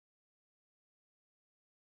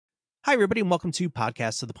Hi, everybody, and welcome to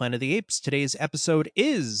Podcast of the Planet of the Apes. Today's episode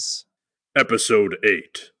is... Episode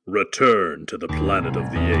 8, Return to the Planet of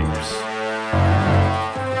the Apes.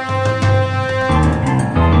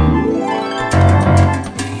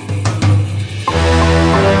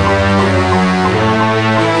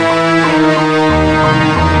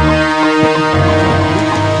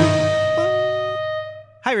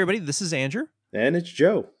 Hi, everybody, this is Andrew. And it's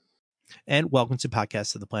Joe. And welcome to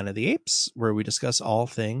Podcast of the Planet of the Apes, where we discuss all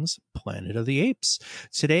things Planet of the Apes.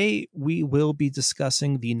 Today, we will be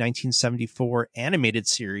discussing the 1974 animated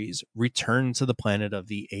series, Return to the Planet of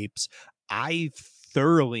the Apes. I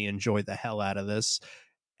thoroughly enjoyed the hell out of this.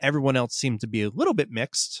 Everyone else seemed to be a little bit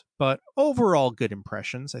mixed, but overall good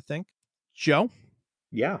impressions, I think. Joe?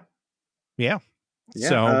 Yeah.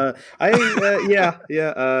 So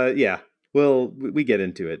yeah. Well, we get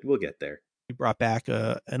into it. We'll get there. we brought back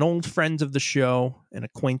an old friend of the show, an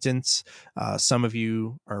acquaintance. Some of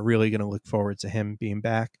you are really going to look forward to him being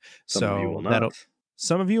back. Some of you will not.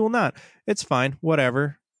 Some of you will not. It's fine.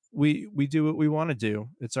 Whatever. We do what we want to do.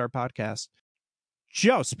 It's our podcast.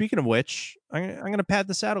 Joe, speaking of which, I'm going to pad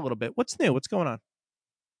this out a little bit. What's new? What's going on?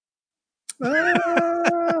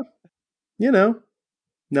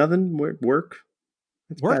 Nothing. Work.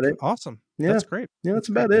 That's Work. about it. Awesome. Yeah. That's great. Yeah, that's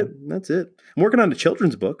about it. Man. That's it. I'm working on a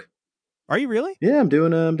children's book. Are you really? Yeah, I'm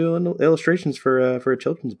doing illustrations for a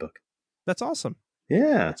children's book. That's awesome.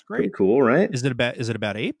 Yeah, that's great. Pretty cool, right? Is it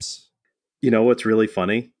about apes? You know what's really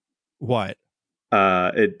funny? What?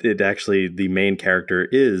 It actually, the main character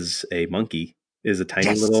is a monkey, is a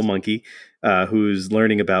tiny little monkey who's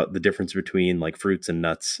learning about the difference between like fruits and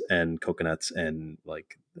nuts and coconuts and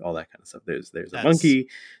like all that kind of stuff. There's a monkey,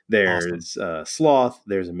 there's a sloth,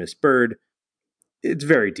 there's a Miss Bird. It's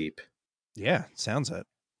very deep. Yeah, sounds it.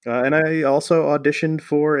 And I also auditioned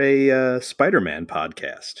for a Spider-Man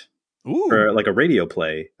podcast. Ooh. For like a radio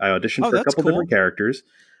play. I auditioned for a couple different characters.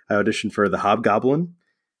 I auditioned for the Hobgoblin,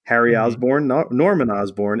 Harry Osborn, Norman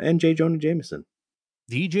Osborn, and J. Jonah Jameson.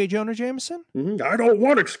 DJ Jonah Jameson? Mm-hmm. I don't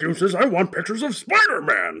want excuses. I want pictures of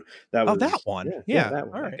Spider-Man. That one. Yeah, that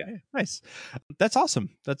one. All right. Okay. Nice. That's awesome.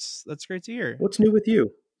 That's great to hear. What's new with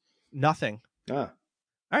you? Nothing. Ah.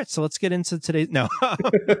 All right, so let's get into today's... No.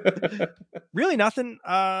 Really nothing.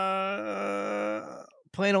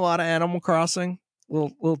 Playing a lot of Animal Crossing. A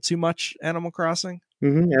little too much Animal Crossing.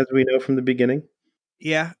 Mm-hmm, as we know from the beginning.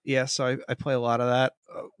 Yeah. So I play a lot of that.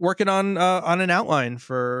 Working on an outline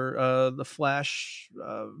for the Flash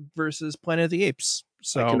versus Planet of the Apes.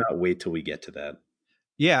 So I cannot wait till we get to that.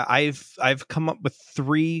 Yeah, I've come up with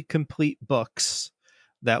 3 complete books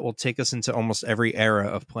that will take us into almost every era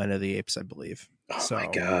of Planet of the Apes, I believe. Oh my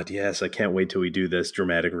God, yes. I can't wait till we do this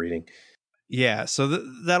dramatic reading. Yeah, so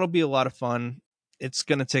that'll be a lot of fun. It's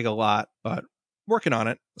going to take a lot, but working on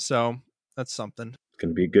it. So that's something. It's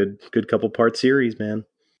going to be a good couple part series, man.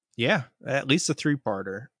 Yeah, at least a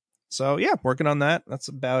 3-parter. So yeah, working on that. That's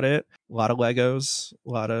about it. A lot of Legos,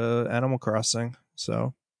 a lot of Animal Crossing.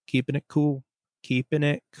 So keeping it cool.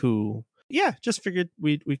 Yeah, just figured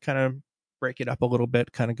we kind of break it up a little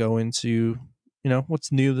bit, kind of go into,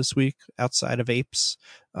 what's new this week outside of apes,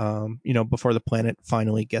 before the planet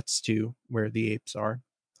finally gets to where the apes are,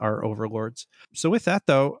 our overlords. So with that,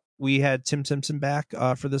 though, we had Tim Simpson back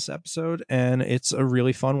for this episode, and it's a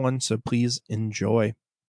really fun one, so please enjoy.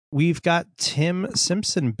 We've got Tim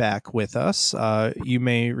Simpson back with us. You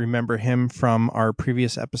may remember him from our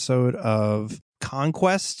previous episode of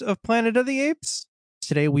Conquest of Planet of the Apes.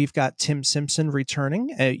 Today we've got Tim Simpson returning.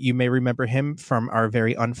 You may remember him from our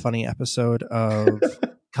very unfunny episode of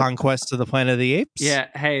Conquest of the Planet of the Apes. Yeah,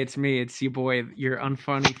 hey, it's me. It's you boy, your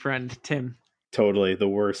unfunny friend, Tim. Totally, the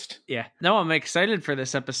worst. Yeah. No, I'm excited for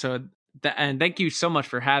this episode. And thank you so much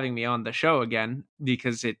for having me on the show again,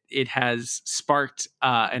 because it has sparked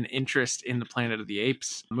an interest in the Planet of the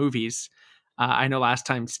Apes movies. I know last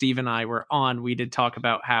time Steve and I were on, we did talk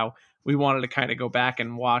about how we wanted to kind of go back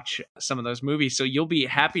and watch some of those movies. So you'll be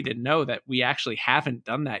happy to know that we actually haven't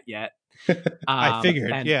done that yet. I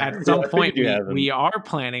figured, and yeah. At some point, we are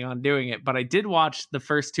planning on doing it. But I did watch the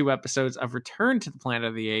first 2 episodes of Return to the Planet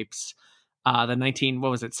of the Apes,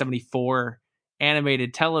 the 74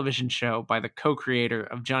 animated television show by the co-creator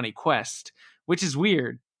of Jonny Quest, which is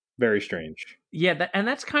weird. Very strange. Yeah, and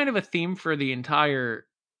that's kind of a theme for the entire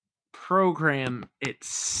program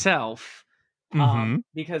itself.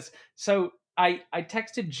 Because I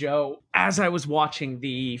texted Joe as I was watching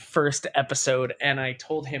the first episode, and I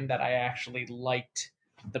told him that I actually liked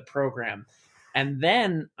the program. And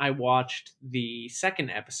then I watched the second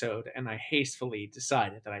episode and I hastily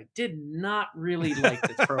decided that I did not really like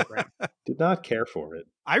this program. Did not care for it.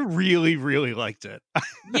 I really, really liked it.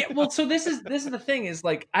 Yeah, well, so this is the thing is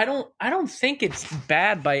like I don't think it's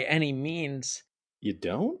bad by any means. You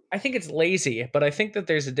don't? I think it's lazy, but I think that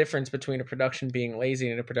there's a difference between a production being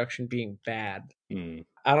lazy and a production being bad. Hmm.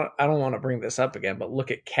 I don't want to bring this up again, but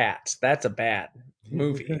look at Cats. That's a bad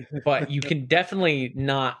movie, but you can definitely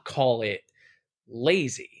not call it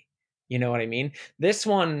lazy. You know what I mean? This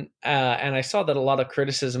one, and I saw that a lot of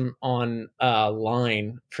criticism on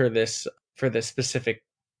line for this specific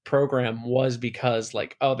program was because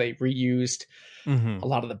like, oh, they reused a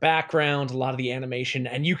lot of the background, a lot of the animation,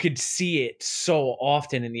 and you could see it so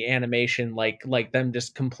often in the animation, like them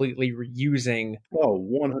just completely reusing Oh,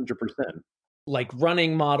 100%. like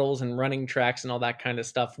running models and running tracks and all that kind of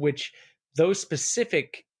stuff, which those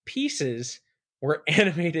specific pieces were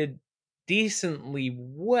animated decently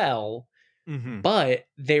well, but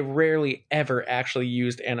they rarely ever actually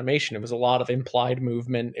used animation. It was a lot of implied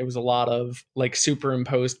movement. It was a lot of like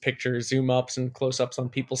superimposed pictures, zoom ups and close ups on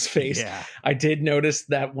people's face. Yeah. I did notice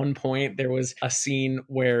that one point there was a scene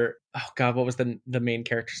where, oh God, what was the main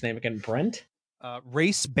character's name again? Brent?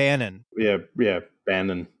 Race Bannon. Yeah,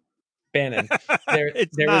 Bannon. Bannon.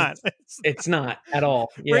 It's not. It's not at all.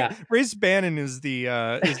 Yeah. Race Bannon is the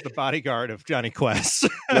bodyguard of Johnny Quest.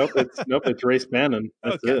 It's Race Bannon.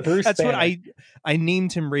 That's Okay. it. Bruce That's Bannon. what I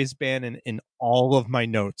named him Race Bannon in all of my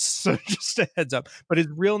notes. So just a heads up. But his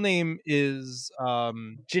real name is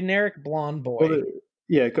generic blonde boy. Well,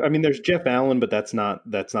 yeah, I mean, there's Jeff Allen, but that's not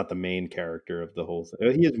the main character of the whole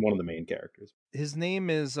thing. He is one of the main characters. his name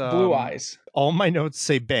is Blue Eyes. All my notes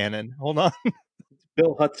say Bannon. Hold on.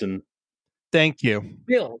 Bill Hudson. Thank you.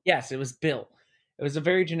 Bill. Yes, it was Bill. It was a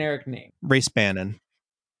very generic name. Race Bannon.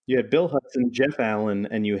 You had Bill Hudson, Jeff Allen,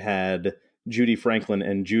 and you had Judy Franklin,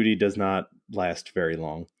 and Judy does not last very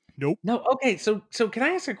long. Nope. No, okay, so can I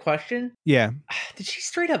ask a question? Yeah. Did she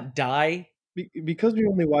straight up die? Because we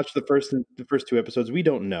only watched the first two episodes, we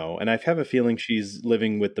don't know, and I have a feeling she's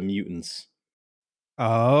living with the mutants.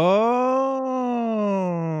 Oh.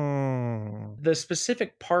 The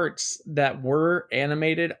specific parts that were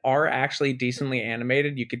animated are actually decently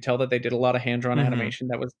animated. You could tell that they did a lot of hand-drawn animation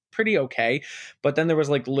that was pretty okay. But then there was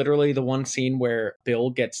like literally the one scene where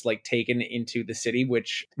Bill gets like taken into the city,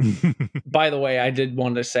 which by the way, I did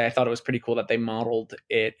want to say I thought it was pretty cool that they modeled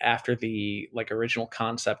it after the like original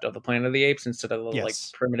concept of the Planet of the Apes instead of the like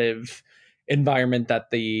primitive environment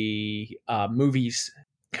that the movies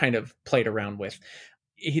kind of played around with.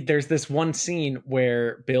 There's this one scene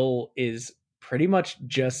where Bill is pretty much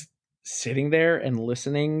just sitting there and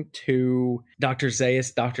listening to Dr.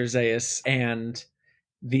 Zaius and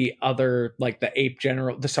the other, like the ape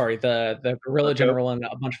general, the gorilla general and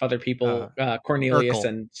a bunch of other people, Cornelius Urkel.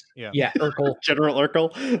 and Urkel. General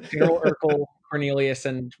Urkel. General Urkel, Cornelius,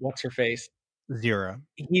 and what's her face? Zero.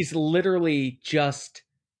 He's literally just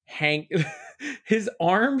his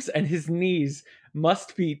arms and his knees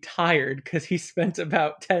must be tired because he spent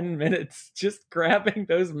about 10 minutes just grabbing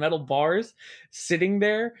those metal bars, sitting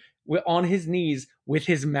there on his knees with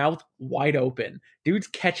his mouth wide open. Dude's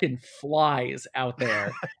catching flies out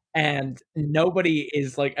there. And nobody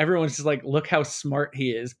is like, everyone's just like, look how smart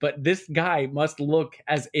he is. But this guy must look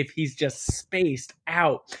as if he's just spaced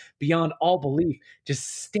out beyond all belief,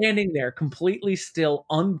 just standing there completely still,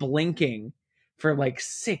 unblinking for like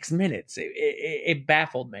 6 minutes. It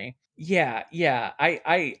baffled me. Yeah.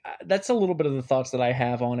 I that's a little bit of the thoughts that I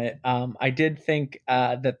have on it. I did think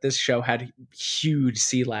that this show had huge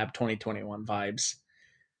C-Lab 2021 vibes.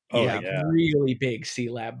 Really big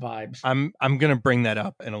C-Lab vibes. I'm gonna bring that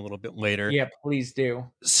up in a little bit later. Yeah, please do.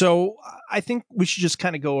 So I think we should just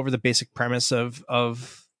kind of go over the basic premise of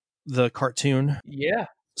the cartoon. Yeah.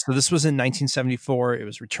 So this was in 1974. It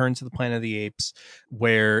was Return to the Planet of the Apes,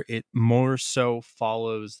 where it more so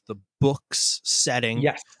follows the book's setting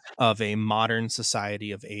of a modern society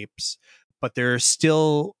of apes. But there are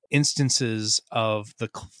still instances of the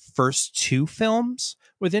first two films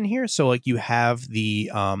within here. So like you have the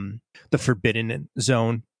Forbidden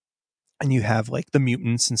Zone, and you have like the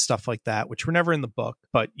mutants and stuff like that, which were never in the book,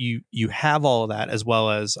 but you have all of that, as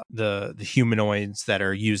well as the humanoids that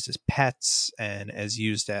are used as pets and as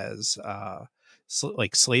used as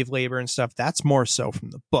like slave labor and stuff. That's more so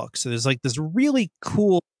from the book. So there's like this really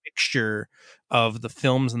cool mixture of the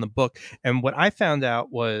films and the book. And what I found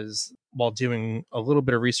out was, while doing a little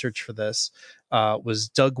bit of research for this, was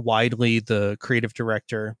Doug Widely, the creative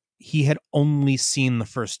director. He had only seen the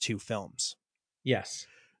first two films. Yes.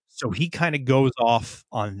 So he kind of goes off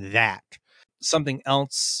on that. Something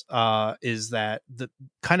else is that the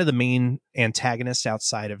kind of the main antagonist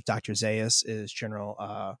outside of Dr. Zaius is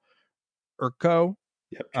General Urko.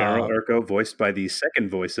 Yep, General Urko, voiced by the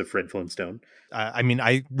second voice of Fred Flintstone. I mean,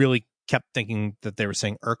 I really kept thinking that they were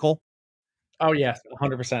saying Urkel. Oh yes,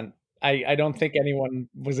 100%. I don't think anyone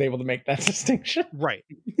was able to make that distinction. Right.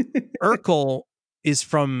 Urkel is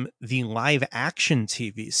from the live action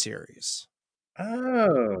TV series.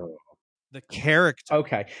 Oh. The character.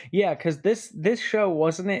 Okay. Yeah, because this show,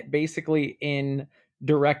 wasn't it basically in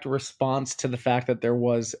direct response to the fact that there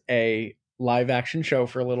was a live action show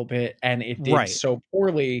for a little bit and it did Right. so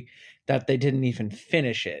poorly that they didn't even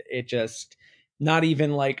finish it. It just, not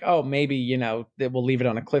even like, oh, maybe, that we'll leave it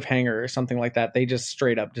on a cliffhanger or something like that. They just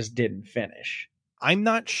straight up just didn't finish. I'm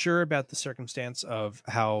not sure about the circumstance of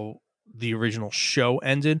how the original show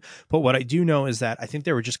ended, but what I do know is that I think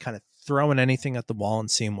they were just kind of throwing anything at the wall and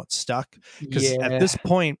seeing what stuck. Because at this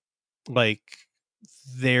point, like,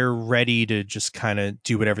 they're ready to just kind of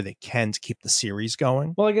do whatever they can to keep the series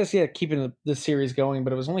going. Well, I guess, yeah, keeping the series going,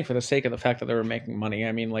 but it was only for the sake of the fact that they were making money.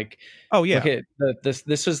 I mean, like, oh yeah, look at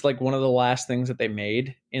this was like one of the last things that they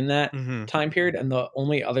made in that time period, and the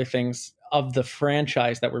only other things of the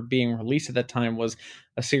franchise that were being released at that time was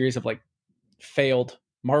a series of like failed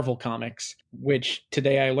Marvel comics, which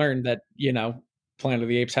today I learned that, Planet of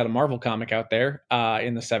the Apes had a Marvel comic out there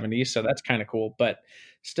in the 70s, so that's kind of cool. But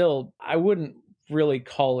still, I wouldn't really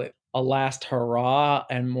call it a last hurrah,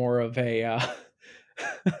 and more of a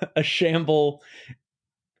a shamble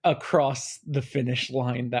across the finish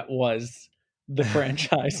line that was the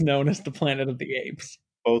franchise known as the Planet of the Apes.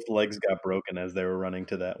 Both legs got broken as they were running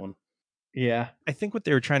to that one. Yeah. I think what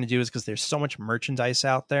they were trying to do is because there's so much merchandise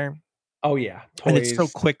out there. Oh yeah. Toys. And it's so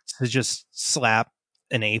quick to just slap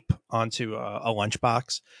an ape onto a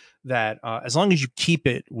lunchbox that as long as you keep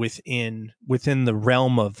it within the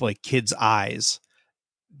realm of like kids' eyes,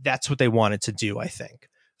 that's what they wanted to do, I think.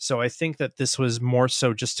 So I think that this was more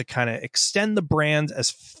so just to kind of extend the brand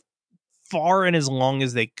as far and as long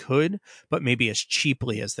as they could, but maybe as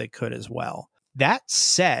cheaply as they could as well. That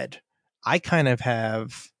said, I kind of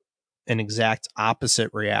have an exact opposite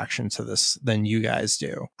reaction to this than you guys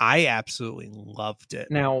do. I absolutely loved it.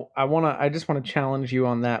 Now, I just want to challenge you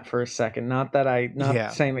on that for a second. Not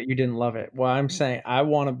saying that you didn't love it. Well, I'm saying I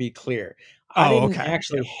want to be clear. I didn't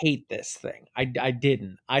actually hate this thing. I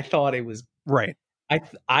didn't. I thought it was right.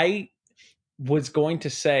 I was going to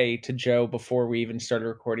say to Joe before we even started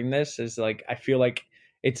recording this is like, I feel like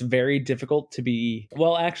it's very difficult to be,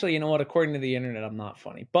 well, actually, you know what? According to the internet, I'm not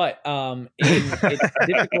funny, but it's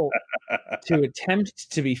difficult to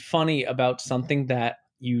attempt to be funny about something that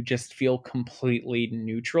you just feel completely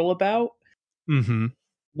neutral about. Mm-hmm.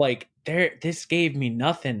 Like this gave me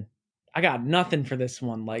nothing. I got nothing for this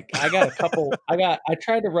one. Like I got a couple, I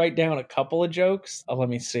tried to write down a couple of jokes. Let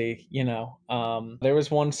me see, there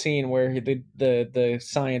was one scene where the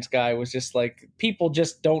science guy was just like, people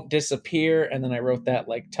just don't disappear. And then I wrote that,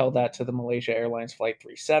 like, tell that to the Malaysia Airlines Flight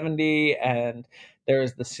 370. And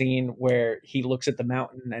there's the scene where he looks at the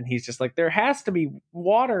mountain and he's just like, there has to be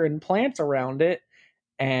water and plants around it.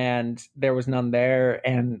 And there was none there.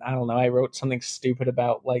 And I don't know, I wrote something stupid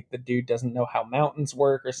about like the dude doesn't know how mountains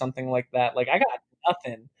work or something like that. Like I got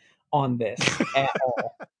nothing on this at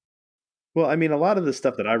all. Well, I mean, a lot of the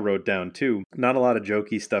stuff that I wrote down too, not a lot of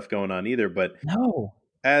jokey stuff going on either, but no,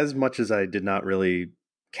 as much as I did not really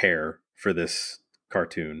care for this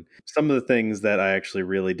cartoon, some of the things that I actually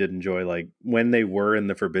really did enjoy, like when they were in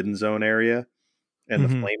the Forbidden Zone area and the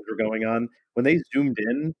flames were going on, when they zoomed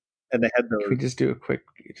in and they had those. Could we just do a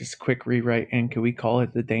quick rewrite, and could we call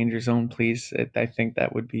it the Danger Zone, please? I think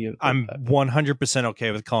that would be. I'm 100%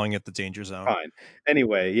 okay with calling it the Danger Zone. Fine.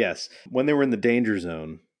 Anyway, yes, when they were in the Danger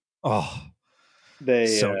Zone. Oh,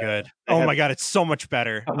 so good. Oh my God, it's so much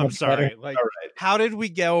better. I'm sorry. Better. Like, how did we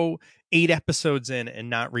go 8 episodes in and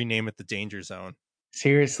not rename it the Danger Zone?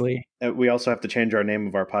 Seriously. We also have to change our name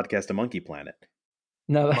of our podcast to Monkey Planet.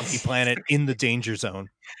 No, Monkey Planet in the Danger Zone.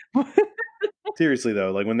 Seriously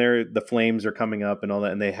though, like when the flames are coming up and all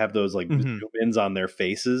that, and they have those like zoom ins on their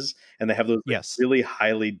faces, and they have those really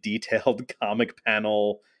highly detailed comic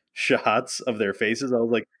panel shots of their faces. I was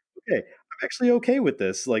like, okay, I'm actually okay with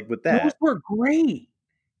this. Like with that, those were great.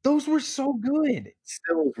 Those were so good.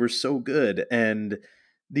 Stills were so good, and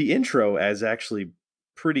the intro is actually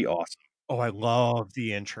pretty awesome. Oh, I love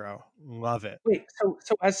the intro. Love it. Wait, so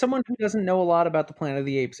as someone who doesn't know a lot about the Planet of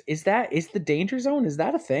the Apes, is the Danger Zone? Is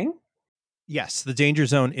that a thing? Yes, the Danger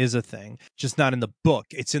Zone is a thing, just not in the book.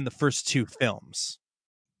 It's in the first 2 films.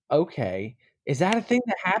 Okay. Is that a thing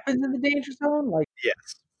that happens in the Danger Zone? Like, yes,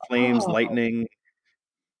 flames, lightning.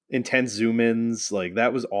 intense zoom-ins. Like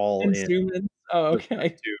that was all in Oh, the okay.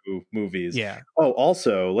 first two movies. Yeah. Oh,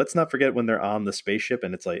 also, let's not forget when they're on the spaceship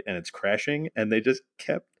and it's crashing, and they just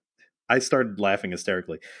kept. I started laughing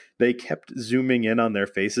hysterically. They kept zooming in on their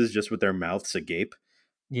faces just with their mouths agape,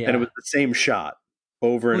 and it was Yeah. the same shot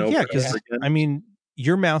over and Well, over yeah, and because over again. I mean,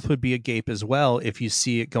 your mouth would be agape as well if you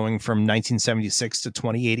see it going from 1976 to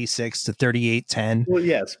 2086 to 3810. Well,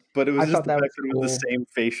 yes, but it was I just thought the that fact was that it was cool. the same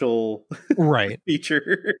facial Right.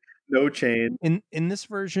 feature, no change. In this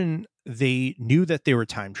version, they knew that they were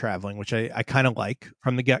time traveling, which I kind of like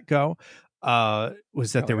from the get go.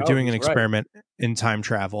 Was that they were doing an he's right. experiment in time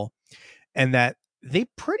travel, and that they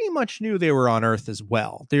pretty much knew they were on Earth as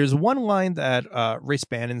well. There's one line that Race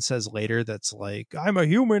Bannon says later that's like, "I'm a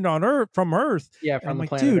human on Earth from Earth," Yeah, and I'm from the like,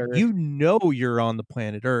 planet dude, Earth. you know you're on the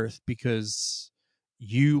planet Earth because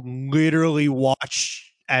you literally watch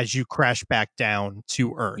as you crash back down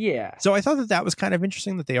to Earth. Yeah. So I thought that was kind of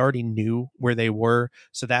interesting that they already knew where they were.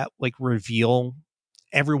 So that like reveal,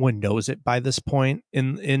 everyone knows it by this point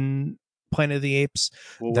in Planet of the Apes.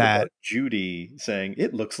 Well, what That about Judy saying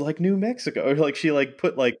it looks like New Mexico, or like she like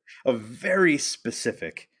put like a very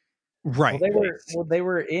specific. right. They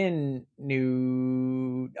were in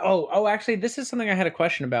New. Oh, actually, this is something I had a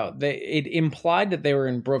question about. It implied that they were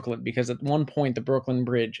in Brooklyn because at one point the Brooklyn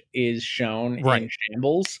Bridge is shown in Right.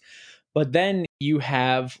 shambles, but then you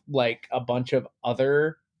have like a bunch of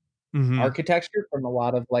other architecture from a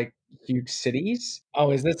lot of like huge cities.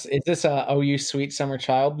 Oh, is this a "Oh You Sweet Summer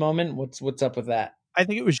Child" moment? What's up with that? I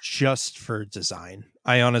think it was just for design.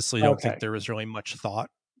 I honestly don't think Okay, there was really much thought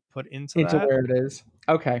put into into that. where it is.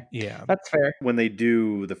 Okay, Yeah. that's fair. When they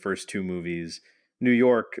do the first two movies, New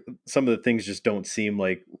York, some of the things just don't seem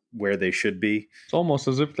like where they should be. It's almost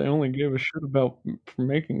as if they only gave a shit about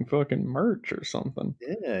making fucking merch or something.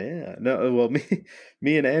 Yeah. No, well,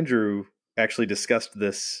 me and Andrew actually discussed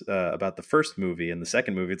this about the first movie and the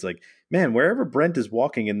second movie. It's like, man, wherever Brent is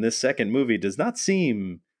walking in this second movie does not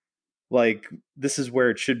seem like this is where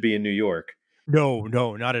it should be in New York. No,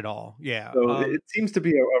 not at all. Yeah. So it seems to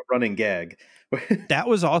be a running gag. That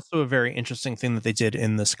was also a very interesting thing that they did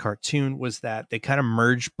in this cartoon was that they kind of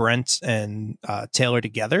merged Brent and Taylor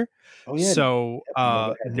together. Oh yeah. So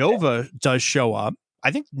Nova does show up.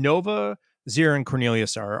 I think Nova, Zira, and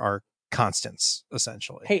Cornelius are constants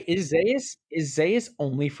essentially. Hey, is Zaius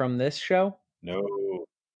only from this show? No,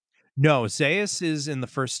 Zaius is in the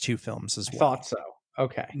first two films as well. Thought so.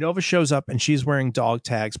 Okay. Nova shows up and she's wearing dog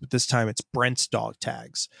tags, but this time it's Brent's dog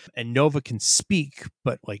tags. And Nova can speak,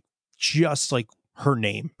 but like just like her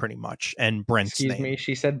name pretty much, and Brent's Excuse name. me,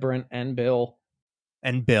 she said Brent and Bill.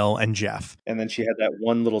 And Bill and Jeff. And then she had that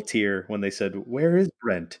one little tear when they said, "Where is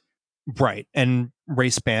Brent?" Right. And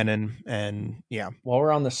Race Bannon, and yeah. While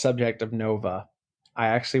we're on the subject of Nova, I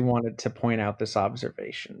actually wanted to point out this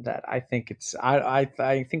observation that I think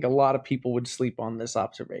I think a lot of people would sleep on this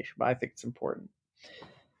observation, but I think it's important.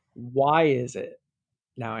 Why is it?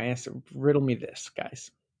 Now riddle me this,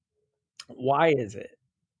 guys. Why is it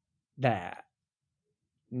that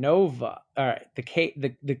Nova, all right, the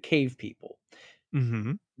cave people,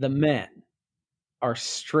 the men are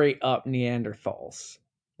straight up Neanderthals,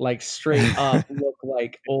 like straight up look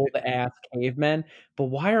like old ass cavemen. But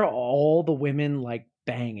why are all the women like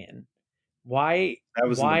banging? Why? That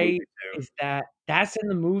was in the movie too. Is that? That's in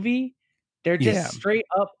the movie. They're just straight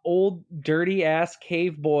up old dirty ass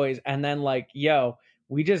cave boys, and then like, yo,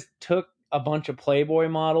 we just took a bunch of Playboy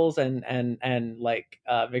models and like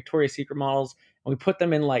Victoria's Secret models, and we put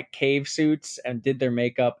them in like cave suits and did their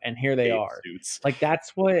makeup, and here they are. Suits. Like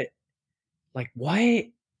that's what. Like what? I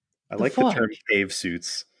like the term cave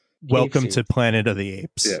suits. Welcome to Planet of the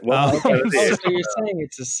Apes. Yeah, well, so you're saying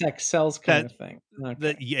it's a sex sells kind of thing.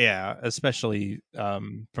 Okay. Yeah, especially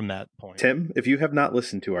from that point. Tim, if you have not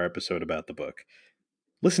listened to our episode about the book,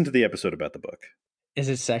 listen to the episode about the book. Is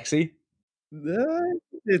it sexy?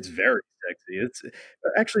 It's very sexy. It's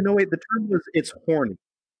actually no wait. The term was it's horny.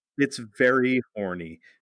 It's very horny.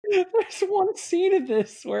 There's one scene of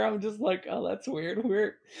this where I'm just like, oh, that's weird.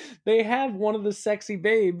 Where they have one of the sexy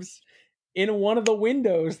babes in one of the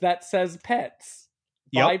windows that says pets.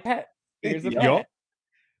 Buy pet. Here's a pet.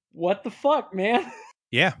 What the fuck, man?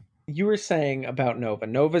 Yeah. You were saying about Nova.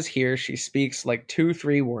 Nova's here. She speaks like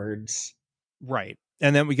 2-3 words. Right.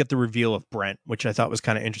 And then we get the reveal of Brent, which I thought was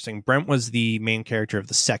kind of interesting. Brent was the main character of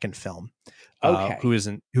the second film. Who was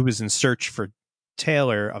in search for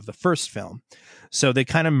Taylor of the first film. So they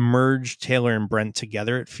kind of merged Taylor and Brent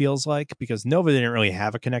together, it feels like, because Nova didn't really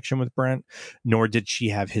have a connection with Brent, nor did she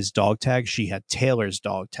have his dog tags. She had Taylor's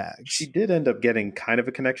dog tags. She did end up getting kind of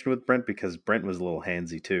a connection with Brent because Brent was a little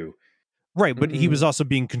handsy too. Right, but he was also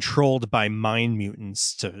being controlled by mind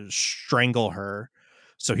mutants to strangle her.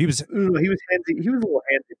 So he was handsy. He was a little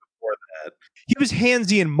handsy before that. he was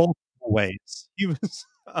handsy in multiple ways. He was.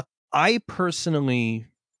 I personally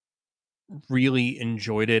really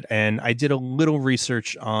enjoyed it, and I did a little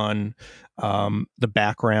research on the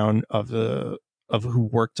background of who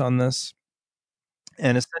worked on this,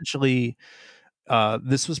 and essentially.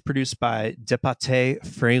 This was produced by Depate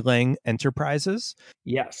Freylang Enterprises.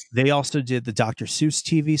 Yes. They also did the Dr. Seuss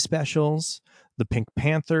TV specials, the Pink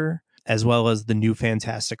Panther, as well as the new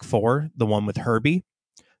Fantastic Four, the one with Herbie.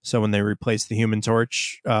 So when they replaced the Human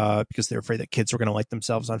Torch, because they were afraid that kids were going to light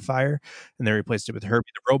themselves on fire, and they replaced it with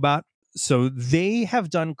Herbie the robot. So they have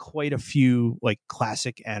done quite a few like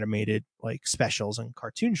classic animated like specials and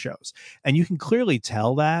cartoon shows, and you can clearly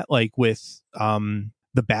tell that like with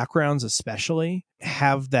the backgrounds especially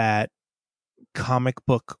have that comic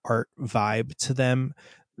book art vibe to them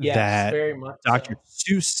that very much Dr.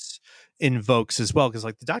 so. Seuss invokes as well, because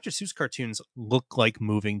like the Dr. Seuss cartoons look like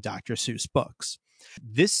moving Dr. Seuss books.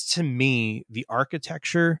 This to me, the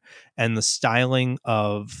architecture and the styling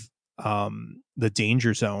of the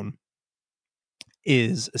Danger Zone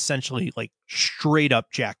is essentially like straight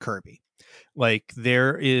up Jack Kirby. Like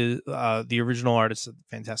there is the original artist of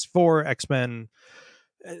Fantastic Four, X-Men,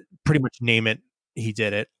 pretty much name it, he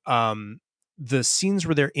did it. The scenes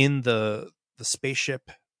where they're in the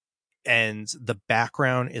spaceship and the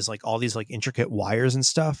background is like all these like intricate wires and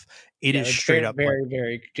stuff. It is straight up very,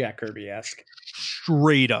 very Jack Kirby-esque.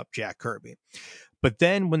 Straight up Jack Kirby. But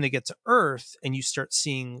then when they get to Earth and you start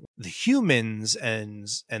seeing the humans and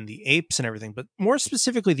the apes and everything, but more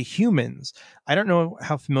specifically the humans, I don't know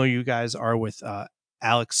how familiar you guys are with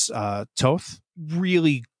Alex Toth,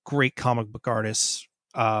 really great comic book artist.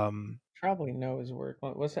 Probably know his work.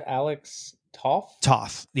 What was it? Alex Toth?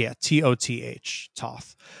 Toth, yeah, Toth,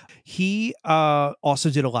 Toth. He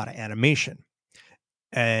also did a lot of animation,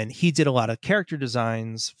 and he did a lot of character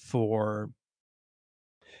designs for.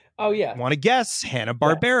 Oh yeah, Want to guess?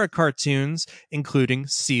 Hanna-Barbera cartoons, including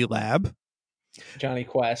Sealab, Johnny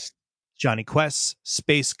Quest,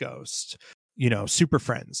 Space Ghost, Super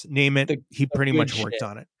Friends, name it. He pretty much worked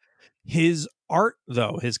on it. His art,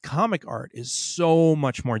 though, his comic art is so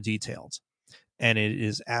much more detailed, and it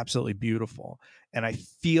is absolutely beautiful. And I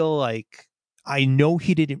feel like I know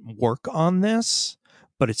he didn't work on this,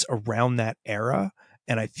 but it's around that era,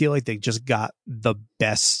 and I feel like they just got the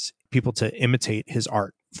best people to imitate his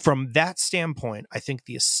art. From that standpoint, I think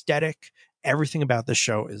the aesthetic, everything about the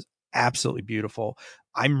show is absolutely beautiful.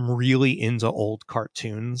 I'm really into old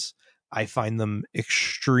cartoons. I find them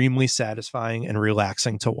extremely satisfying and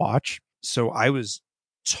relaxing to watch. So I was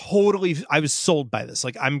sold by this.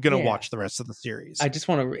 Like, I'm going to watch the rest of the series. I just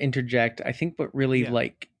want to interject. I think what really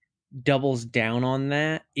like doubles down on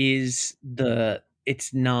that is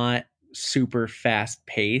it's not super fast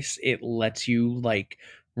pace. It lets you like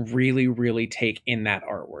really, really take in that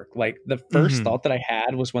artwork. Like the first thought that I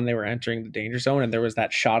had was when they were entering the danger zone and there was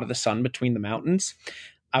that shot of the sun between the mountains.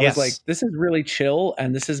 I was like, this is really chill,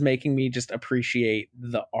 and this is making me just appreciate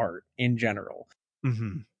the art in general.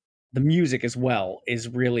 The music as well is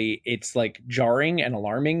really, it's like jarring and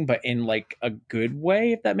alarming, but in like a good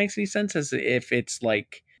way, if that makes any sense, as if it's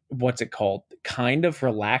like, what's it called? Kind of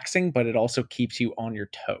relaxing, but it also keeps you on your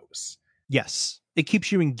toes. Yes. It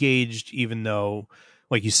keeps you engaged, even though,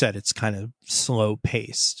 like you said, it's kind of slow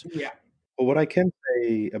paced. Yeah. Well, what I can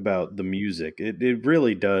say about the music, it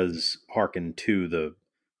really does harken to the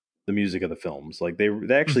music of the films. Like they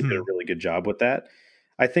actually did a really good job with that.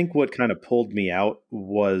 I think what kind of pulled me out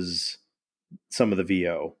was some of the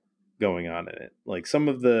VO going on in it, like some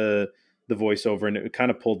of the voiceover, and it kind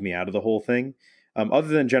of pulled me out of the whole thing. Other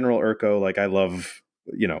than General Urko, like I love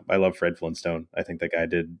Fred Flintstone. I think that guy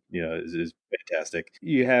is fantastic.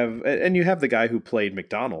 You have the guy who played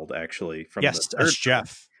McDonald actually from as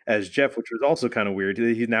Jeff. As Jeff, which was also kind of weird.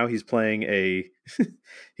 He's playing a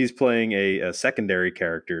he's playing a secondary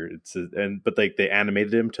character. But like they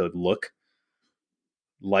animated him to look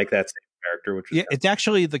like that same character, which was it's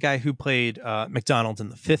actually the guy who played McDonald in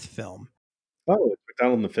the fifth film. Oh, it's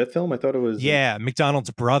McDonald in the fifth film? I thought it was McDonald's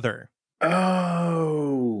brother.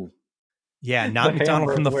 Oh. Yeah, not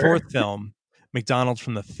McDonald from the fourth film. McDonald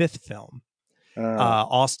from the fifth film.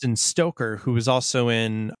 Austin Stoker, who was also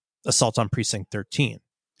in Assault on Precinct 13.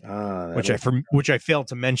 Which I failed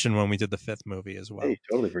to mention when we did the fifth movie as well. Hey,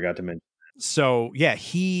 totally forgot to mention. So yeah,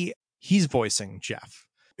 he's voicing Jeff.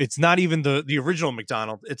 It's not even the original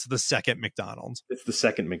McDonald. It's the second McDonald. It's the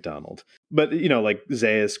second McDonald. But like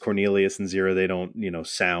Zaius, Cornelius, and Zira, they don't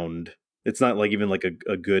sound. It's not like even like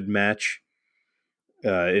a good match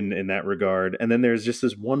in that regard. And then there's just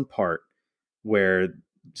this one part where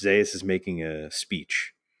Zaius is making a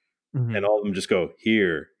speech, Mhm. and all of them just go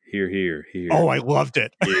here, here, here, here. Oh, I loved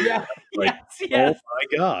it. Yeah. Like, Yes. oh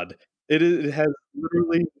my god, it has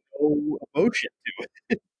literally no emotion to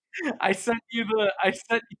it. I sent you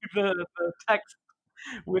the text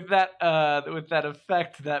with that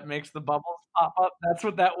effect that makes the bubbles pop up. That's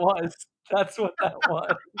what that was. That's what that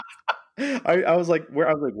was. I was like,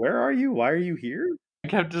 where are you? Why are you here? I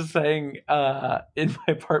kept just saying in my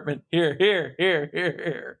apartment, here, here, here, here,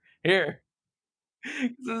 here, here.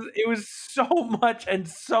 It was so much and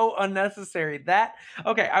so unnecessary. That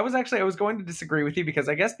okay, I was going to disagree with you because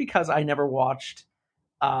I guess because I never watched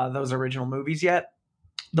those original movies yet,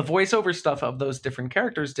 the voiceover stuff of those different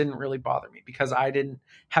characters didn't really bother me because I didn't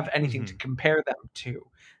have anything to compare them to.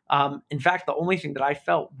 In fact, the only thing that I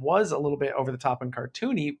felt was a little bit over the top and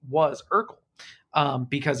cartoony was Urkel,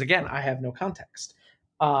 because again, I have no context.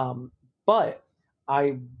 But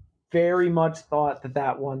I very much thought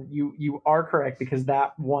that one you are correct because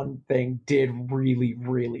that one thing did really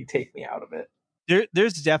really take me out of it.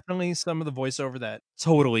 There's definitely some of the voiceover that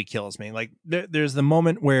totally kills me. Like there's the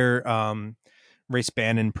moment where Race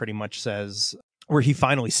Bannon pretty much says, where he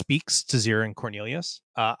finally speaks to Zira and Cornelius.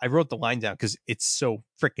 I wrote the line down because it's so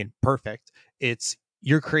freaking perfect. It's,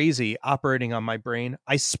 "You're crazy operating on my brain.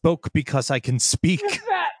 I spoke because I can speak."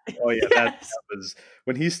 Oh yeah, Yes. that was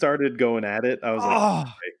when he started going at it. I was like, Oh,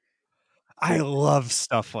 okay. I love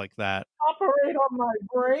stuff like that. Operate on my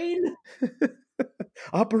brain.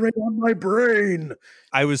 Operate on my brain.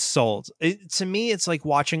 I was sold. To me, it's like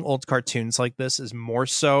watching old cartoons like this is more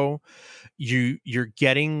so you're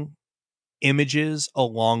getting images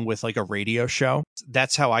along with like a radio show.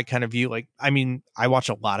 That's how I kind of view, like, I mean, I watch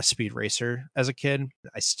a lot of Speed Racer as a kid.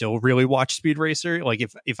 I still really watch Speed Racer. Like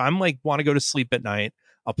if I'm like want to go to sleep at night,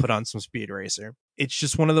 I'll put on some Speed Racer. It's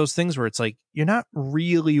just one of those things where it's like you're not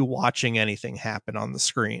really watching anything happen on the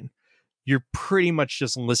screen. You're pretty much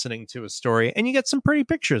just listening to a story, and you get some pretty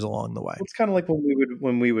pictures along the way. It's kind of like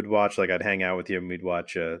when we would watch, like I'd hang out with you and we'd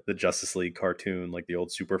watch the Justice League cartoon, like the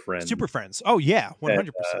old Super Friends. Super Friends. Oh yeah,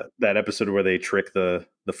 100%. That episode where they trick the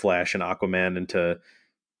Flash and Aquaman into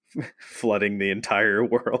flooding the entire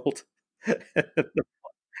world, and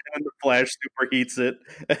the Flash superheats it.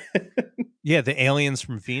 Yeah, the aliens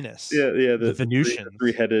from Venus. Yeah, the Venusians,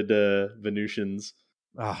 three-headed Venusians.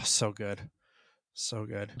 Oh, so good. So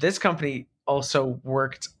good. This company also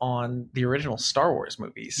worked on the original Star Wars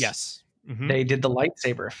movies. Yes. Mm-hmm. They did the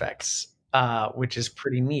lightsaber effects, which is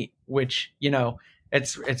pretty neat, which, you know,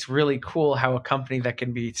 it's really cool how a company that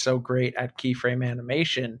can be so great at keyframe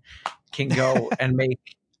animation can go and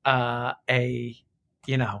make a,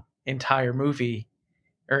 you know, entire movie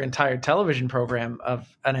or entire television program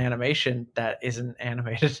of an animation that isn't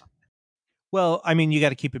animated. Well, I mean, you got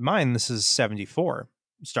to keep in mind, this is 74.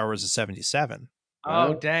 Star Wars is 77.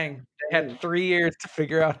 Oh, dang. They had 3 years to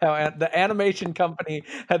figure out how the animation company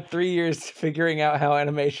had 3 years figuring out how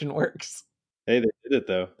animation works. Hey, they did it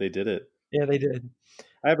though. They did it. Yeah, they did.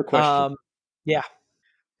 I have a question. Yeah.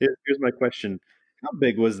 Here's my question. How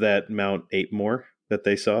big was that Mount Apemore that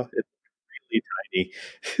they saw? It's really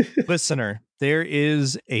tiny. Listener, there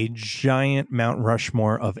is a giant Mount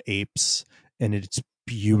Rushmore of apes, and it's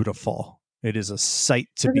beautiful. It is a sight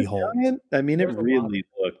to behold. I mean, it really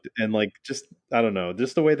looked, and like, just, I don't know,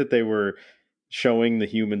 just the way that they were showing the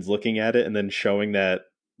humans looking at it and then showing that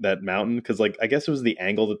mountain, because like I guess it was the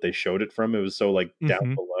angle that they showed it from. It was so like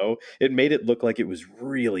down below. It made it look like it was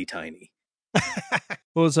really tiny.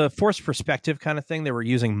 Well, it was a forced perspective kind of thing. They were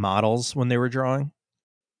using models when they were drawing.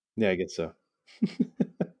 Yeah, I guess so.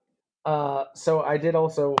 So I did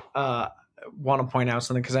also want to point out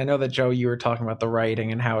something, because I know that, Joe, you were talking about the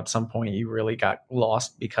writing and how at some point you really got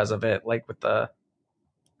lost because of it, like with the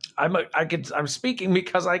I'm speaking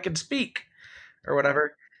because I can speak or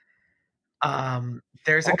whatever.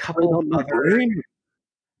 There's a couple of other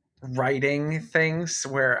writing things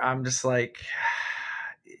where I'm just like,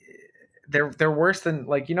 they're worse than,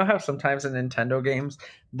 like, you know how sometimes in Nintendo games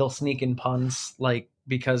they'll sneak in puns, like,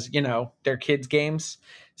 because, you know, they're kids games,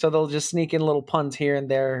 so they'll just sneak in little puns here and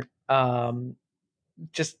there,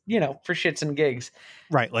 just, you know, for shits and gigs.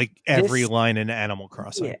 Right, like every line in Animal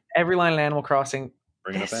Crossing. Yeah, every line in Animal Crossing.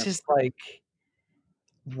 This is like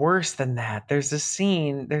worse than that. There's a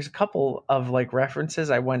scene, there's a couple of like references.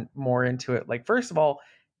 I went more into it. Like, first of all,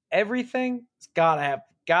 everything's gotta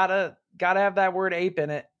have that word ape in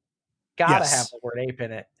it. Gotta have the word ape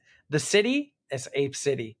in it. The city is Ape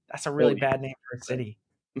City. That's a really bad name for a city.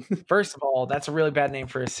 First of all, that's a really bad name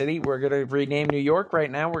for a city. We're going to rename New York right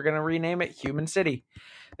now. We're going to rename it Human City.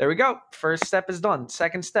 There we go. First step is done.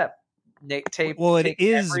 Second step, Nick Tape. Well, it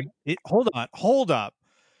is. Hold up.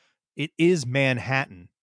 It is Manhattan.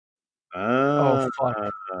 Oh Uh, fuck.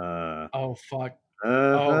 uh, Oh fuck.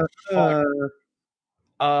 uh,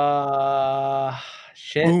 Oh fuck.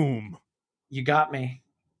 Shit. Boom. You got me.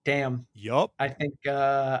 Damn. Yup. I think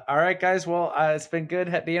all right guys, well, it's been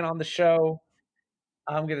good being on the show.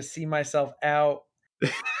 I'm going to see myself out.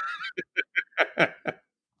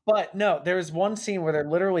 But no, there was one scene where they're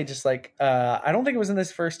literally just like, I don't think it was in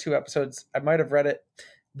this first 2 episodes. I might have read it,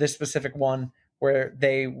 this specific one, where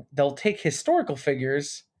they'll take historical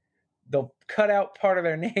figures, they'll cut out part of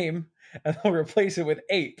their name, and they'll replace it with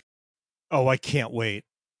ape. Oh, I can't wait.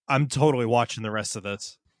 I'm totally watching the rest of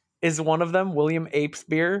this. Is one of them William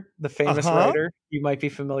Apesbeer, the famous writer? You might be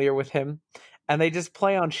familiar with him. And they just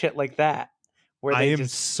play on shit like that, where I they am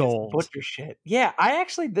just sold. butcher shit. Yeah, I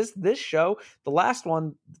actually this show, the last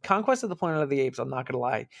one, Conquest of the Planet of the Apes. I'm not gonna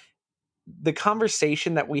lie, the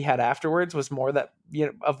conversation that we had afterwards was more that, you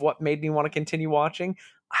know, of what made me want to continue watching.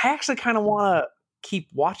 I actually kind of want to keep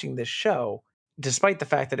watching this show, despite the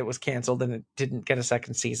fact that it was canceled and it didn't get a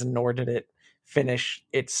second season, nor did it finish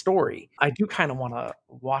its story. I do kind of want to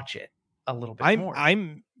watch it a little bit more.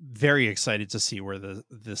 I'm very excited to see where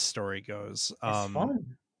this story goes. It's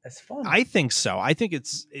fun. It's fun. I think so. I think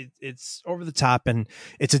it's over the top, and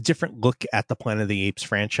it's a different look at the Planet of the Apes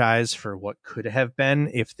franchise for what could have been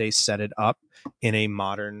if they set it up in a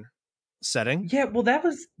modern setting. Yeah, well, that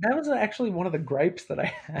was actually one of the gripes that I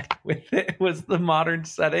had with it, was the modern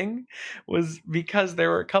setting, was because there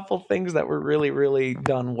were a couple things that were really, really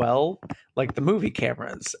done well, like the movie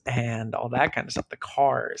cameras and all that kind of stuff, the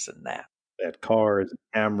cars and that. They had cars,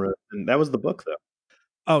 cameras, and that was the book, though.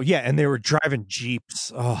 Oh yeah, and they were driving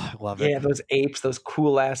Jeeps. Oh, I love it. Yeah, those apes, those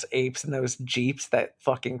cool ass apes, and those Jeeps that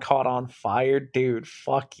fucking caught on fire, dude.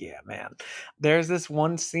 Fuck yeah, man. There's this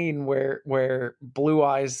one scene where Blue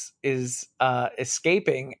Eyes is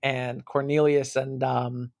escaping, and Cornelius and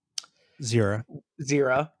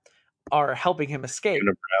Zira are helping him escape.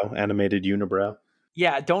 Unibrow, animated unibrow.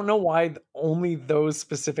 Yeah, I don't know why only those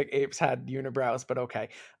specific apes had unibrows, but okay.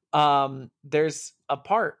 There's a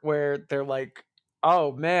part where they're like,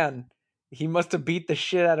 "Oh man, he must have beat the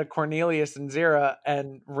shit out of Cornelius and Zira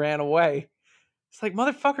and ran away." It's like,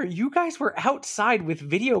 motherfucker, you guys were outside with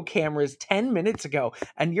video cameras 10 minutes ago,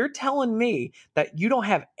 and you're telling me that you don't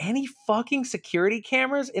have any fucking security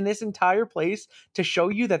cameras in this entire place to show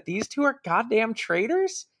you that these two are goddamn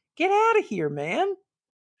traitors? Get out of here, man.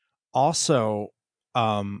 Also,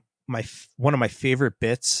 one of my favorite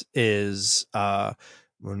bits is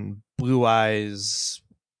when Blue Eyes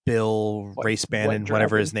Bill Race Bannon,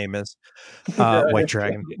 whatever his name is, White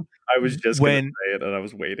Dragon. I was just going to say it, and I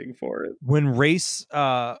was waiting for it. When Race,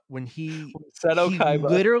 when he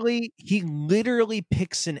literally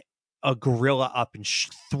picks a gorilla up and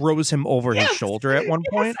throws him over his shoulder at one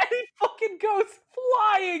point. And he fucking goes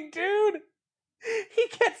flying, dude. He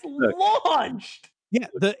gets launched. Yeah,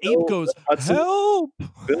 the ape goes, help!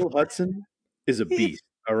 Bill Hudson is a beast,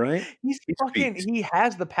 all right? He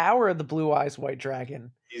has the power of the Blue Eyes White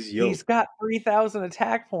Dragon. He's got 3,000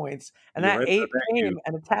 attack points, and that ape came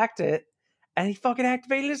and attacked it, and he fucking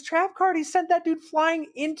activated his trap card. He sent that dude flying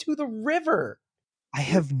into the river. I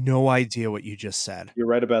have no idea what you just said. You're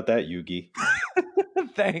right about that, Yugi.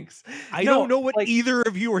 Thanks. I don't know what either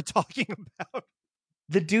of you are talking about.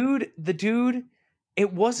 The dude,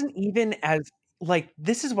 it wasn't even as, like,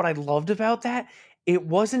 this is what I loved about that. It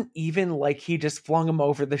wasn't even like he just flung him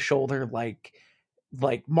over the shoulder like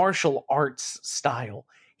martial arts style.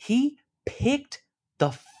 He picked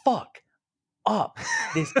the fuck up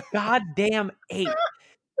this goddamn ape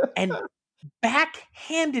and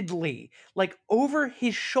backhandedly, like over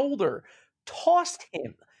his shoulder, tossed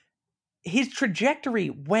him. His trajectory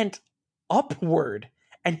went upward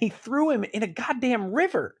and he threw him in a goddamn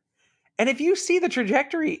river. And if you see the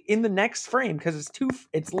trajectory in the next frame, because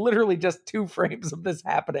it's literally just 2 frames of this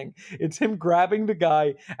happening. It's him grabbing the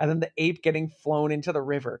guy and then the ape getting flown into the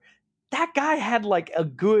river. That guy had like a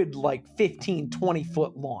good 15, 20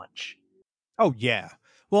 foot launch. Oh yeah.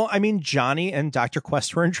 Well, I mean, Johnny and Dr.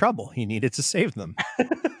 Quest were in trouble. He needed to save them.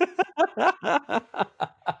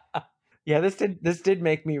 Yeah, this did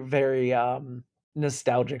make me very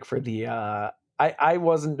nostalgic for the I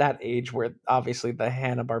wasn't that age where obviously the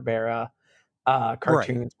Hanna-Barbera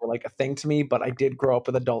cartoons were like a thing to me, but I did grow up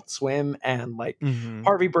with Adult Swim and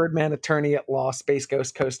Harvey Birdman, Attorney at Law, Space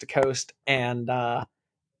Ghost Coast to Coast, and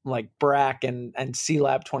Brack and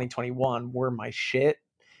C-Lab 2021 were my shit.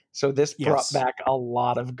 So this brought back a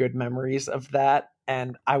lot of good memories of that,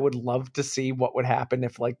 and I would love to see what would happen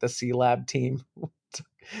if the C-Lab team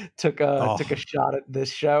took a shot at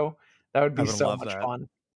this show. That would be so much fun.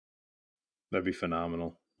 That'd be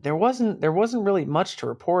phenomenal. there wasn't really much to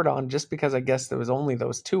report on, just because I guess there was only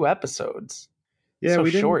those 2 episodes. Yeah, So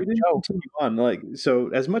we short, didn't Joe. continue on. Like, so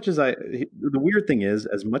as much as the weird thing is,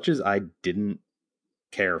 as much as I didn't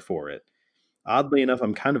care for it, oddly enough,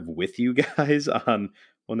 I'm kind of with you guys on.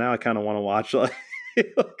 Well, now I kind of want to watch like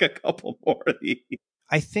a couple more of these.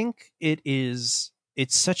 I think it's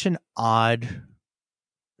such an odd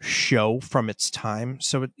show from its time.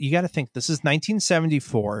 So you got to think, this is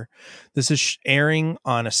 1974. This is airing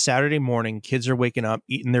on a Saturday morning. Kids are waking up,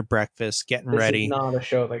 eating their breakfast, getting This ready. is not a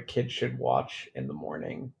show that kids should watch in the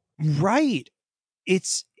morning. Right.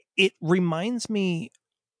 It reminds me,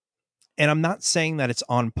 and I'm not saying that it's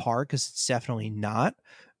on par, because it's definitely not,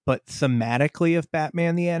 but thematically of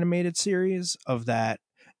Batman the Animated Series, of that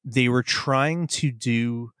they were trying to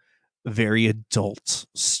do very adult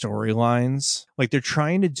storylines. Like, they're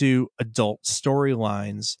trying to do adult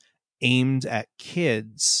storylines aimed at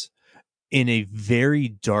kids in a very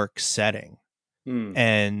dark setting.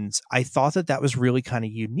 And I thought that was really kind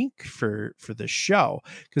of unique for the show,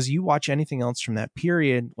 because you watch anything else from that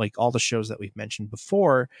period, like all the shows that we've mentioned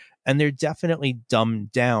before, and they're definitely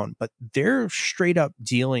dumbed down, but they're straight up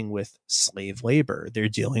dealing with slave labor. They're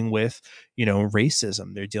dealing with,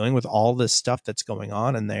 racism. They're dealing with all this stuff that's going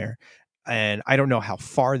on in there. And I don't know how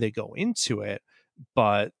far they go into it,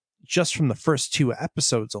 but just from the first 2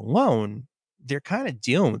 episodes alone, they're kind of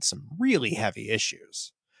dealing with some really heavy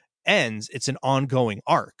issues. And it's an ongoing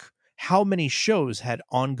arc. How many shows had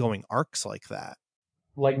ongoing arcs like that?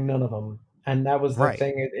 Like, none of them. And that was the Right.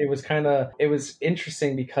 thing. It was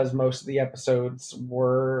interesting, because most of the episodes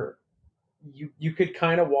were, you could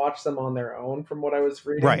kind of watch them on their own from what I was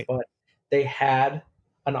reading, Right. but they had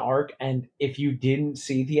an arc, and if you didn't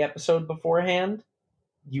see the episode beforehand,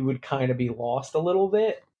 you would kind of be lost a little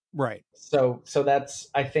bit. Right. So that's,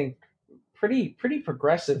 I think, pretty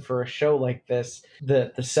progressive for a show like this.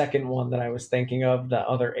 The second one that I was thinking of, the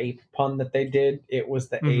other ape pun that they did, it was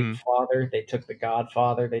the ape father. They took the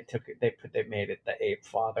Godfather, they made it the ape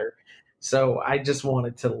father. So I just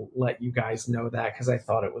wanted to let you guys know that, because I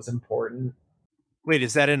thought it was important. Wait,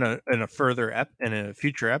 is that in a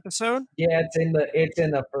future episode? Yeah, it's in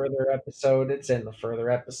the further episode. It's in the further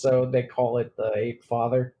episode. They call it the ape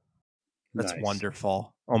father. That's Nice.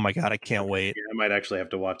 wonderful. Oh my God, I can't wait. Yeah, I might actually have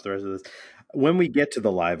to watch the rest of this. When we get to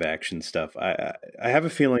the live action stuff, I have a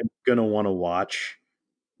feeling I'm going to want to watch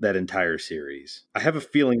that entire series. I have a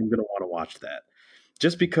feeling I'm going to want to watch that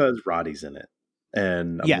just because Roddy's in it.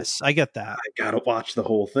 And yes, I get that. I got to watch the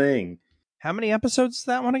whole thing. How many episodes is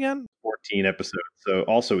that one again? 14 episodes. So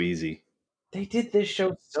also easy. They did this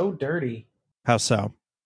show so dirty. How so?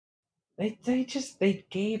 They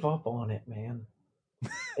gave up on it, man.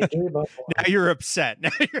 They gave up on Now you're upset.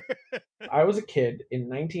 I was a kid in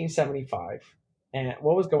 1975, and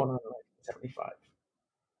what was going on in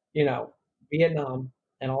 1975? Vietnam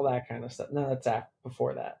and all that kind of stuff. No, that's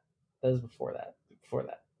before that. That was before that. Before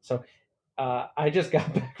that. So I just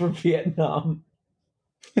got back from Vietnam.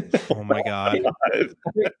 Oh my God. I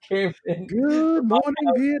came in Good morning,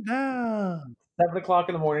 Vietnam. 7 o'clock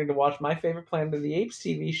in the morning to watch my favorite Planet of the Apes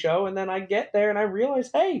TV show, and then I get there and I realize,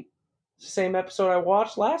 hey, it's the same episode I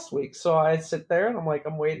watched last week. So I sit there and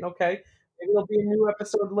I'm waiting. Okay, maybe there'll be a new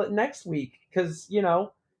episode next week, because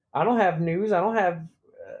I don't have news. I don't have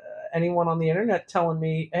anyone on the internet telling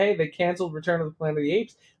me, hey, they canceled Return of the Planet of the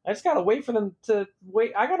Apes. I just gotta wait for them to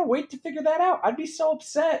wait. I gotta wait to figure that out. I'd be so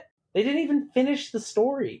upset. They didn't even finish the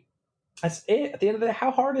story. That's it. At the end of the day,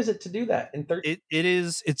 how hard is it to do that in 30?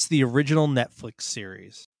 It's the original Netflix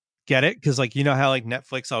series. Get it? Because how like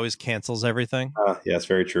Netflix always cancels everything. Yes,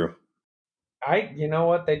 very true. You know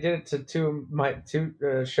what, they did it to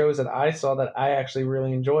two shows that I saw that I actually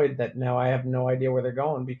really enjoyed, that now I have no idea where they're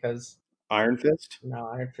going, because Iron Fist. no,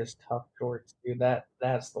 Iron Fist tough shorts, dude.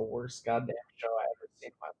 That's the worst goddamn show I ever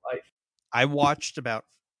seen in my life. I watched about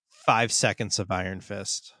 5 seconds of Iron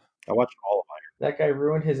Fist. I watched all of Iron. That guy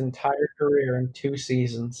ruined his entire career in 2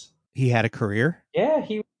 seasons. He had a career? Yeah,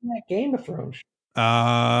 he was in that Game of Thrones.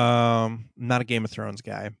 Not a Game of Thrones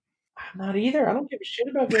guy. I'm not either. I don't give a shit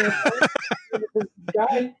about Game of Thrones. This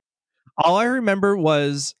guy. All I remember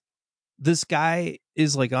was this guy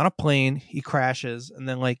is like on a plane, he crashes, and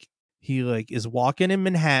then like he like is walking in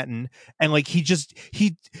Manhattan, and like he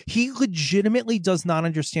legitimately does not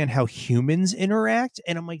understand how humans interact.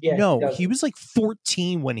 And I'm like, Yeah, no, he was like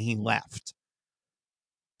 14 when he left.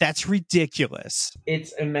 That's ridiculous.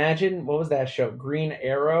 Imagine, what was that show? Green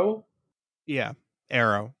Arrow? Yeah,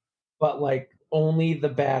 Arrow. But like only the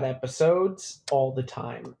bad episodes all the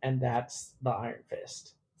time, and that's the Iron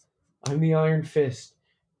Fist. I'm the Iron Fist,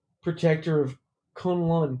 protector of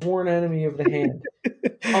Kunlun, born enemy of the hand,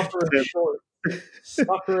 offer of short.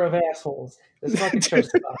 Sucker of assholes. This fucking show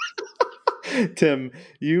sucks. Tim,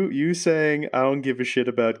 you saying I don't give a shit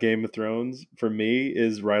about Game of Thrones for me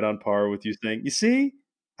is right on par with you saying, you see,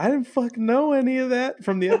 I didn't fucking know any of that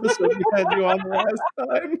from the episode we had you on the last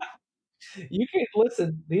time. You can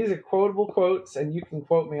listen. These are quotable quotes, and you can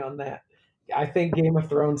quote me on that. I think Game of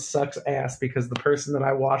Thrones sucks ass because the person that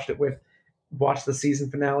I watched it with watched the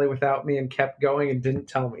season finale without me and kept going and didn't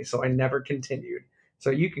tell me, so I never continued. So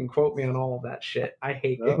you can quote me on all of that shit. I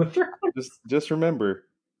hate Game of Thrones. Just remember,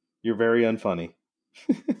 you're very unfunny.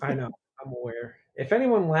 I know. I'm aware. If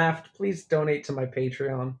anyone laughed, please donate to my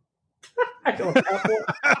Patreon. I don't have one.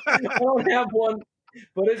 I don't have one.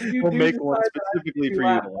 But if you We'll do make one decide specifically to for you.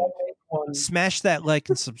 laugh, I'll make one. Smash that like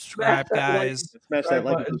and subscribe, guys. Smash that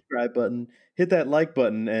like and subscribe button. Hit that like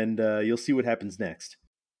button, and you'll see what happens next.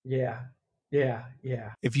 Yeah.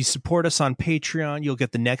 If you support us on Patreon, you'll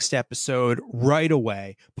get the next episode right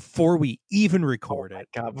away before we even record it.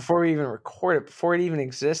 God, before we even record it, before it even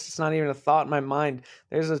exists, it's not even a thought in my mind.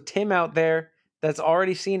 There's a Tim out there that's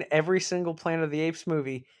already seen every single Planet of the Apes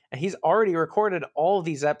movie, and he's already recorded all of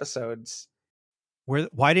these episodes.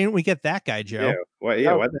 Why didn't we get that guy, Joe? Why the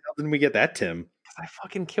hell didn't we get that, Tim? I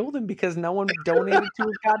fucking killed him because no one donated to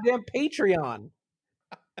his goddamn Patreon.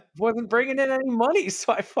 Wasn't bringing in any money,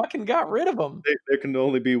 so I fucking got rid of him. There can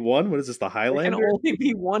only be one? What is this, the Highlander? There can only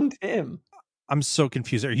be one Tim. I'm so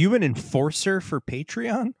confused. Are you an enforcer for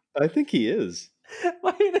Patreon? I think he is. Am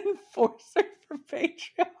I an enforcer for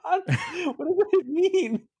Patreon? What does it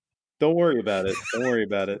mean? Don't worry about it.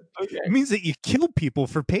 Okay. It means that you kill people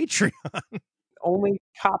for Patreon. Only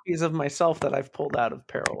copies of myself that I've pulled out of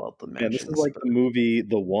parallel dimensions. And this is like the movie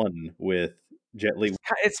The One with Jet Li.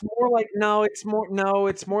 It's more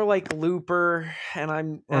like Looper, and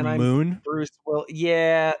I'm Moon. Bruce Will.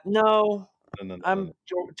 Yeah, no. I'm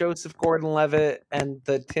Joseph Gordon-Levitt, and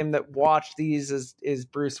the Tim that watched these is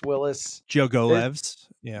Bruce Willis. Joe Golevs.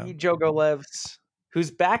 Yeah. Joe Golevs, who's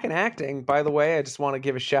back in acting, by the way. I just want to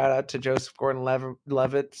give a shout out to Joseph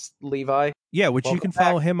Gordon-Levitt's Levi. Yeah, which you can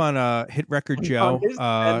follow him on Hit Record Joe.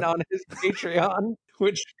 And on his Patreon,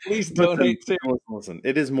 which please donate to. Listen,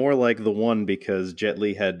 it is more like The One because Jet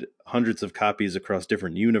Li had hundreds of copies across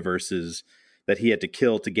different universes that he had to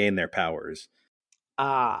kill to gain their powers.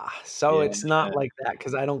 So it's not like that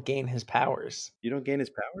because I don't gain his powers. You don't gain his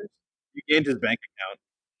powers? You gained his bank account.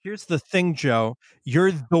 Here's the thing, Joe.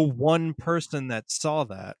 You're the one person that saw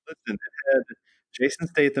that. Listen, it had Jason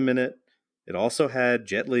Statham in it. It also had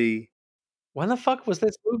Jet Li. When the fuck was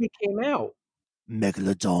this movie came out?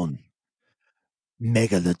 Megalodon.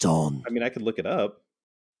 I mean, I could look it up.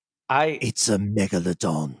 It's a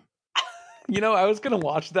megalodon. I was gonna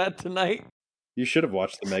watch that tonight. You should have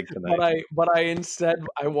watched the Meg tonight. But I instead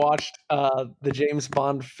watched the James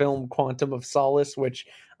Bond film Quantum of Solace, which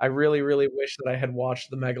I really, really wish that I had watched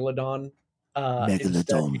the Megalodon. Instead,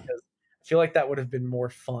 because I feel like that would have been more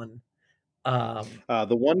fun. The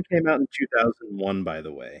One came out in 2001, by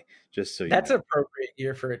the way. Just so you that's know. an appropriate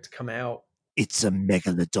year for it to come out. It's a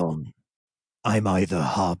megalodon. I'm either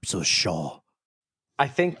Hobbs or Shaw. I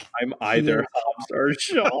think I'm either Hobbs or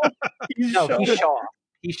Shaw. He's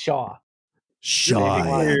Shaw. Just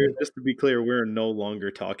to be clear, we're no longer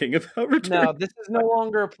talking about Return. No, this is no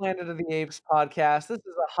longer a Planet of the Apes podcast. This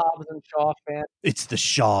is a Hobbs and Shaw fan. It's the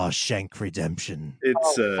Shawshank Redemption.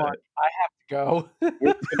 It's fuck. I have to go.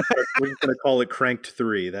 we're just going to call it Cranked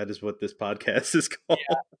 3. That is what this podcast is called.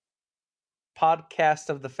 Yeah. Podcast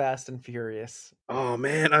of the Fast and Furious. Oh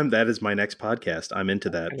man, that is my next podcast. I'm into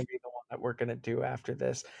that. Going to be the one that we're going to do after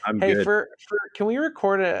this. I'm good. For can we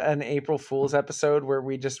record an April Fool's episode where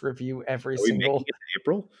we just review every single? Making it to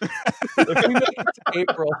April? If we make it to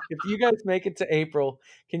April, if you guys make it to April,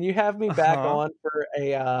 can you have me back on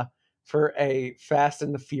for a Fast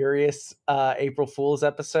and the Furious April Fool's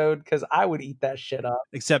episode? Because I would eat that shit up.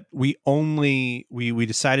 Except we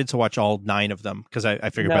decided to watch all 9 of them because I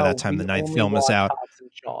figured by that time the 9th film is out.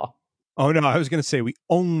 Oh no, I was going to say we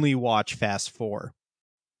only watch Fast 4.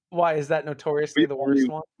 Why is that notoriously the worst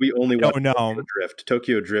one? We only watch Tokyo Drift.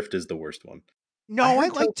 Tokyo Drift is the worst one. No, I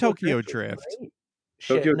like Tokyo Drift.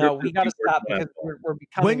 Shit, no, we got to stop because we're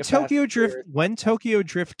becoming when Tokyo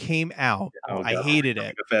Drift came out, I hated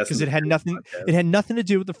it because it had nothing. It had nothing to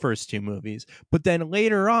do with the first 2 movies. But then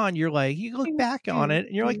later on, you look back on it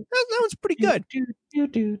and you're like, that one's pretty good.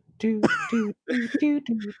 And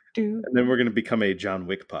then we're going to become a John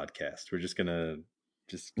Wick podcast. We're just going to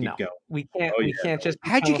keep going. We can't. We can't just.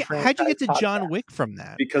 How'd you get to John Wick from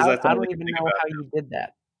that? Because I don't even know how you did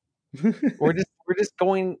that. we're just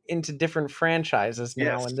going into different franchises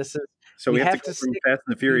now, and this is so we have to go from Fast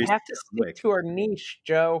and the Furious. We have to stick to our niche,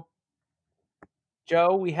 Joe.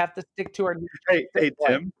 Joe, we have to stick to our. Hey,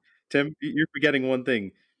 Tim, you're forgetting one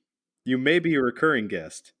thing. You may be a recurring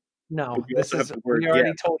guest. No, You this also have is. the word We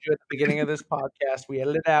already told you at the beginning of this podcast. We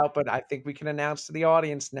edited it out, but I think we can announce to the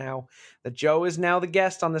audience now that Joe is now the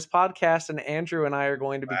guest on this podcast, and Andrew and I are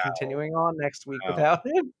going to be continuing on next week Wow. without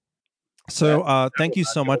him. So thank you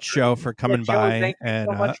so much, Joe, for coming Joe, by. thank you so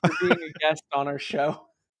And much for being a guest on our show.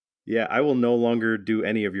 Yeah, I will no longer do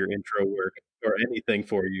any of your intro work or anything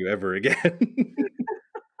for you ever again.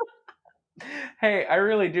 Hey, I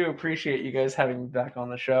really do appreciate you guys having me back on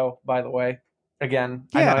the show, by the way. Again,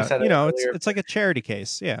 I know I yeah, said you it know, earlier. it's like a charity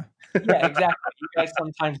case. Yeah. Yeah, exactly. You guys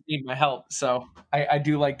sometimes need my help, so I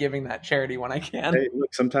do like giving that charity when I can. Hey,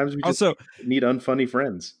 look, sometimes we just Also, need unfunny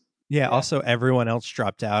friends. yeah. Also, everyone else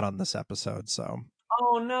dropped out on this episode. So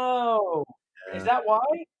Oh no. Is that why?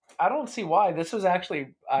 I don't see why. This was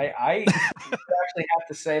actually I actually have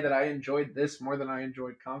to say that I enjoyed this more than I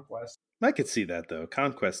enjoyed Conquest. I could see that though.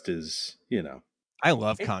 Conquest is, I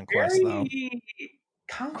love It's Conquest, though.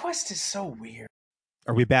 Conquest is so weird.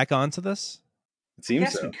 Are we back onto this? it I seems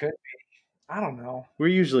guess so. we could be. I don't know. We're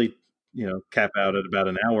usually, cap out at about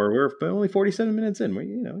an hour. We're only 47 minutes in.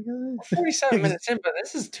 We We're 47 minutes in, but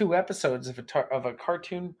this is 2 episodes of a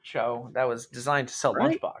cartoon show that was designed to sell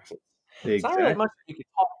Right. lunchboxes. It's not really exactly. much you can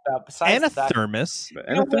talk about besides And a the fact. thermos. But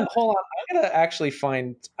You know what? Hold on. I'm gonna actually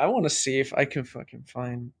find. I want to see if I can fucking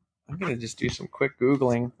find. I'm gonna just do some quick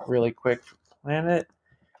googling, really quick. Planet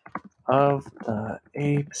of the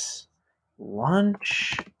Apes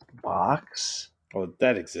lunchbox, Oh,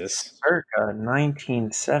 that exists. circa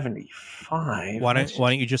 1975. Why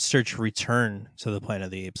don't you just search "Return to the Planet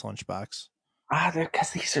of the Apes" lunchbox?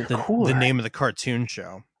 Because these are The cooler. name of the cartoon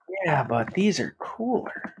show. Yeah, but these are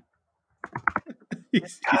cooler.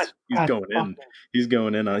 He's going in. He's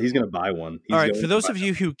going in. He's going to buy one. All right, for those of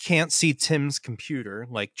you who can't see Tim's computer,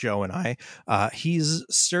 like Joe and I, he's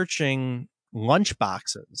searching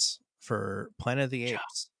lunchboxes for Planet of the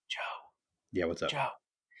Apes. Joe. Yeah, what's up? Joe,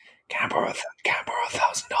 can I borrow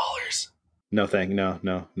 $1,000? No,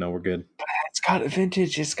 no, we're good. It's got a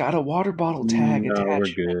vintage. It's got a water bottle tag No,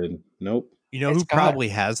 attached. we're good. Nope. You know who probably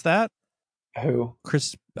has that? Who?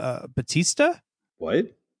 Chris Batista? What?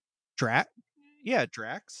 Yeah,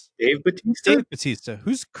 Drax. Dave Batista? Dave Batista.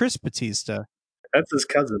 Who's Chris Batista? That's his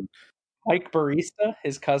cousin. Mike Barista,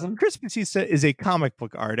 his cousin. Chris Batista is a comic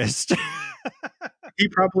book artist He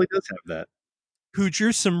probably does have that. who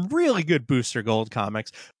drew some really good Booster Gold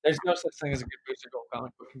comics. There's no such thing as a good Booster Gold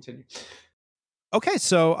comic book. Continue. Okay,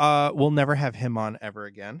 so we'll never have him on ever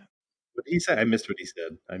again. What did he say? I missed what he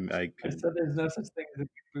said. I I said there's no such thing as a good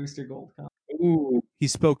Booster Gold comic. Ooh, He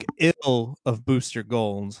spoke ill of Booster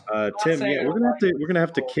Gold. Tim. saying Yeah, I we're gonna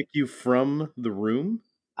have to kick you from the room.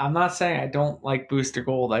 I'm not saying I don't like Booster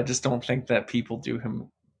Gold. I just don't think that people do him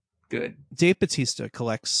good. Dave Batista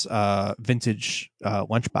collects vintage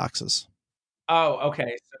lunchboxes. Oh,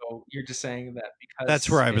 okay. So you're just saying that because That's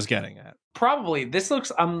where I was getting at. Probably this looks.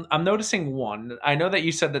 I'm noticing one. I know that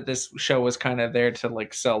you said that this show was kind of there to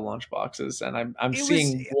like sell lunchboxes, and I'm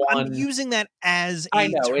seeing one. I'm using that as a I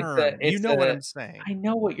know term. You know what I'm saying. I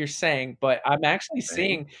know what you're saying, but I'm actually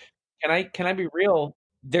seeing. Can I be real?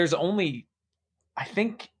 There's only. I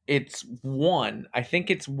think it's one. I think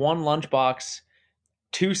it's one lunchbox.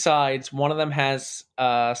 2 sides. One of them has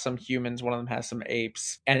some humans. One of them has some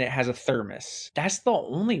apes, and it has a thermos. That's the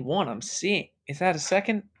only one I'm seeing. Is that a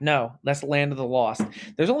second? No, that's Land of the Lost.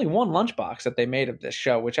 There's only one lunchbox that they made of this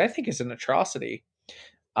show, which I think is an atrocity.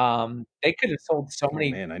 They could have sold so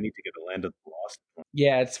many. Man, I need to get a Land of the Lost.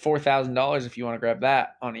 Yeah, it's $4,000 if you want to grab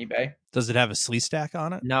that on eBay. Does it have a slee stack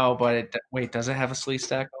on it? No, but does it have a slee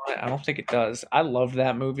stack on it? I don't think it does. I loved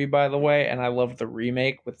that movie, by the way, and I loved the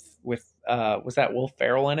remake with was that Will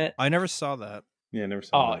Ferrell in it? I never saw that. Yeah, I never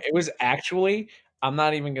saw that. It was actually. I'm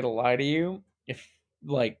not even gonna lie to you. If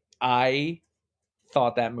I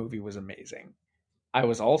thought that movie was amazing. I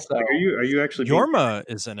was also. Are you actually? Yorma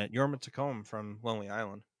is in it. Yorma Tacome from Lonely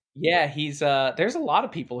Island. Yeah, he's. There's a lot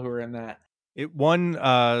of people who are in that. It won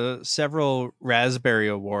several Raspberry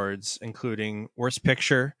Awards, including Worst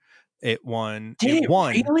Picture. It won.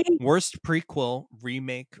 Really? Worst Prequel,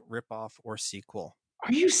 Remake, Ripoff, or Sequel.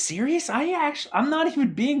 Are you serious? I'm not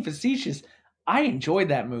even being facetious. I enjoyed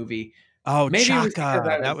that movie. Oh, maybe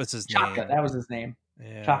Chaka. That was his name. Chaka. That was his name.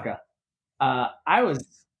 Yeah. Chaka. I was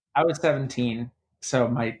 17, so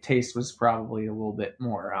my taste was probably a little bit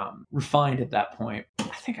more refined at that point.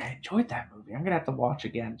 I think I enjoyed that movie. I'm gonna have to watch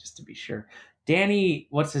again just to be sure. Danny,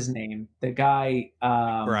 what's his name? The guy.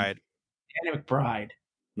 Bride. Danny McBride.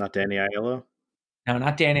 Not Danny Aiello? No,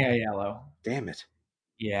 not Danny Aiello. Damn it.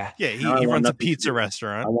 Yeah. Yeah, he runs a pizza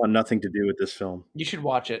restaurant. I want nothing to do with this film. You should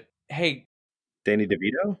watch it. Hey, Danny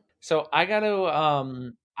DeVito? So I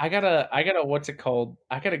gotta what's it called?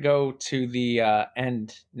 I gotta go to the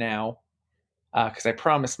end now. Because I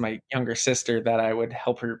promised my younger sister that I would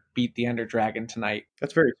help her beat the Ender Dragon tonight.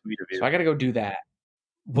 That's very sweet of you. So I gotta go do that.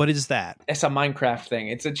 What is that? It's a Minecraft thing.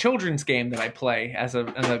 It's a children's game that I play as a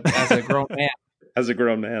grown man. As a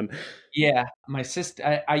grown man. Yeah, my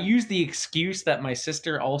sister. I use the excuse that my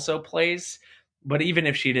sister also plays, but even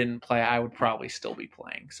if she didn't play, I would probably still be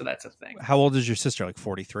playing. So that's a thing. How old is your sister? Like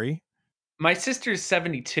 43? My sister's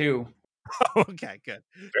 72. Okay, good.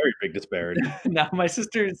 Very big disparity. No, my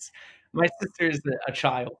sister's a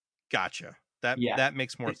child. Gotcha. Yeah. That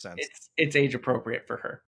makes more sense. It's age appropriate for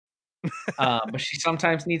her. But she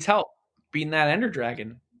sometimes needs help beating that Ender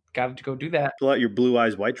Dragon. Got to go do that. Pull out your Blue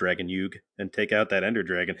Eyes White Dragon, Yug, and take out that Ender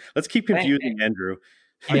Dragon. Let's keep confusing Andrew.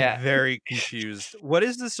 Yeah. I'm very confused. What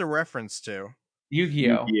is this a reference to?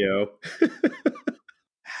 Yu-Gi-Oh. Yu-Gi-Oh.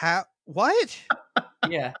 How? What?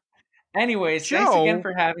 Yeah. Anyways, Joe, thanks again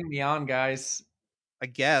for having me on, guys. I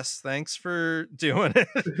guess. Thanks for doing it.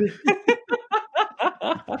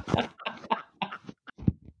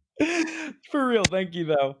 For real, thank you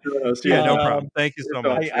though. Yeah, no problem. Thank you so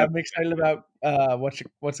much. I'm excited about what's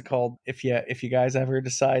it called? If you guys ever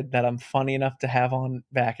decide that I'm funny enough to have on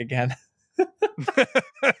back again.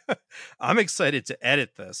 I'm excited to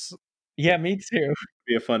edit this. Yeah, me too.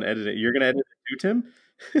 Be a fun edit. You're gonna edit it too, Tim?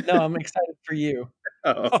 No, I'm excited for you.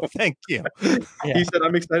 Oh, thank you. Yeah. He said,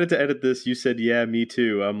 I'm excited to edit this. You said, yeah, me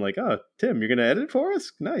too. I'm like, oh, Tim, you're going to edit for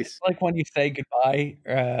us? Nice. Like when you say goodbye,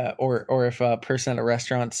 or if a person at a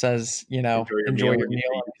restaurant says, enjoy your meal, and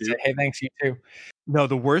you say, hey, thanks, you too. No,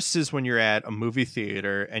 the worst is when you're at a movie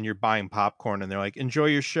theater and you're buying popcorn and they're like, enjoy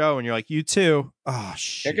your show. And you're like, you too. Oh,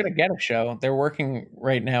 shit. They're going to get a show. They're working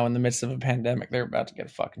right now in the midst of a pandemic. They're about to get a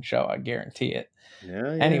fucking show. I guarantee it.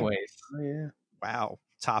 Yeah. Anyways. Oh, yeah. Wow.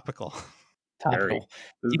 Topical.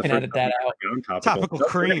 You can edit that out. Topical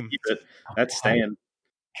cream. Keep it. That's staying.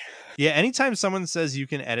 Yeah. Anytime someone says you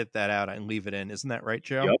can edit that out and leave it in, isn't that right,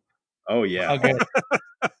 Joe? Yep. Oh, yeah. Okay.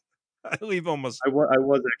 I leave almost. I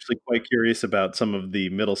was actually quite curious about some of the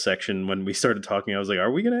middle section when we started talking. I was like,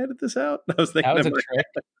 "Are we going to edit this out?" I was thinking that was a trick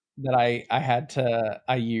that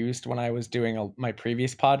I used when I was doing my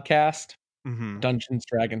previous podcast, Dungeons,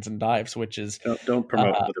 Dragons, and Dives, which is don't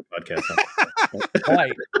promote other podcasts.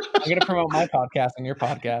 Right, I'm going to promote my podcast and your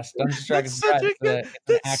podcast, Dungeons, Dragons, and Dives. It's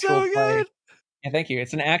an actual play. Yeah, thank you.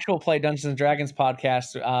 It's an actual play Dungeons and Dragons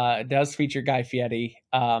podcast. It does feature Guy Fieri,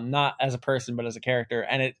 not as a person but as a character,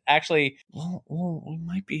 and it actually, we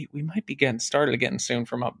might be getting started again soon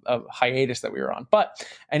from a hiatus that we were on. But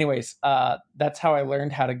anyways, that's how I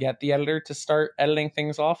learned how to get the editor to start editing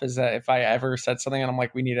things off. Is that if I ever said something and I'm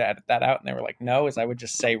like, we need to edit that out, and they were like, no, is I would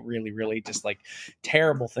just say really, really just like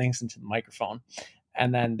terrible things into the microphone.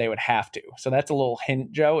 And then they would have to. So that's a little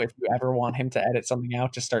hint, Joe. If you ever want him to edit something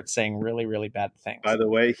out, just start saying really, really bad things. By the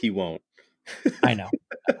way, he won't. I know.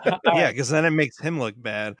 Yeah, because then it makes him look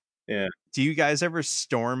bad. Yeah. Do you guys ever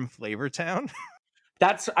storm Flavortown?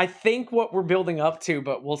 That's, I think, what we're building up to,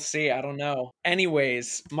 but we'll see. I don't know.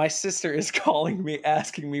 Anyways, my sister is calling me,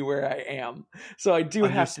 asking me where I am. So I do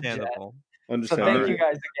have to jet. So thank you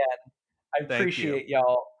guys again. I appreciate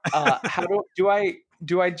y'all. How do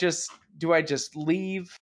I just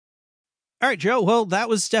leave? All right, Joe. Well, that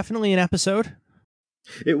was definitely an episode.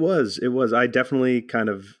 It was. I definitely kind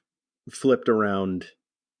of flipped around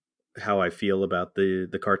how I feel about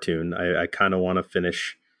the cartoon. I kind of want to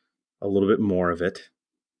finish a little bit more of it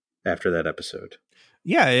after that episode.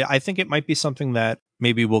 Yeah, I think it might be something that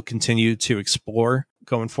maybe we'll continue to explore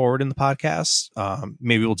going forward in the podcast.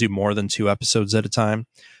 Maybe we'll do more than 2 episodes at a time.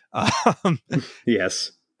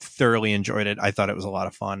 Yes. Thoroughly enjoyed it. I thought it was a lot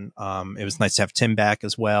of fun. It was nice to have Tim back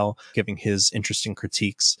as well, giving his interesting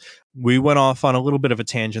critiques. We went off on a little bit of a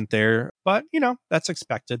tangent there, but that's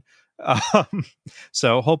expected.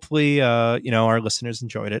 So hopefully, our listeners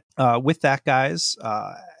enjoyed it. With that, guys,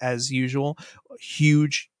 as usual,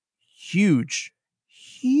 huge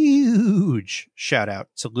shout out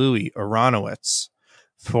to Louis Aronowitz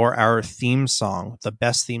for our theme song, the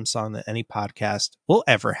best theme song that any podcast will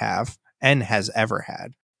ever have and has ever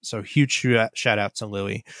had. So huge shout out to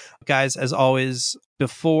Louis. Guys, as always,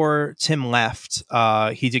 before Tim left,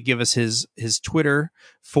 he did give us his Twitter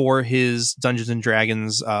for his Dungeons and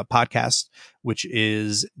Dragons podcast, which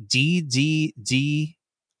is DD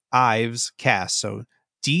Ives Cast. So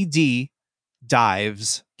DD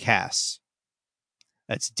Dives Cast.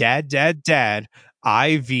 That's Dad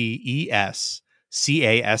IVES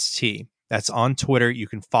CAST. That's on Twitter. You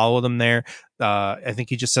can follow them there. I think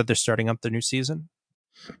he just said they're starting up the new season.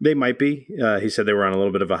 They might be. He said they were on a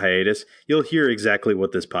little bit of a hiatus. You'll hear exactly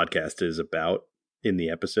what this podcast is about in the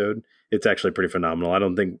episode. It's actually pretty phenomenal. I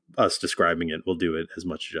don't think us describing it will do it as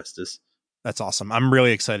much justice. That's awesome. I'm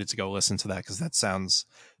really excited to go listen to that because that sounds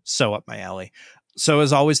so up my alley. So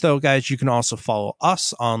as always, though, guys, you can also follow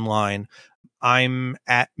us online. I'm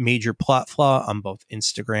at Major Plot Flaw on both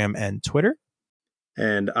Instagram and Twitter.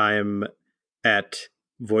 And I'm at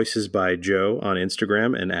Voices by Joe on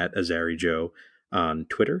Instagram and at Azari Joe on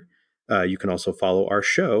Twitter. You can also follow our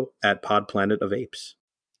show at Pod Planet of Apes.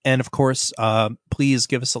 And of course, please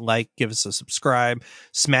give us a like, give us a subscribe,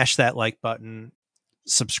 smash that like button,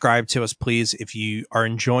 subscribe to us, please. If you are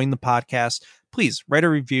enjoying the podcast, please write a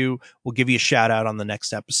review. We'll give you a shout out on the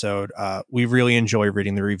next episode. We really enjoy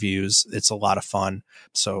reading the reviews. It's a lot of fun.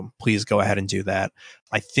 So please go ahead and do that.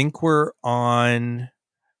 I think we're going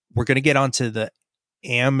to get onto the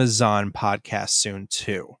Amazon podcast soon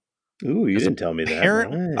too. Ooh, you didn't tell me that.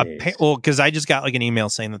 Nice. Well, because I just got like an email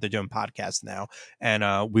saying that they're doing podcasts now,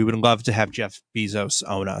 and we would love to have Jeff Bezos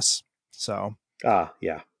own us. So,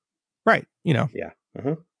 yeah, right, yeah,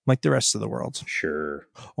 like the rest of the world. Sure.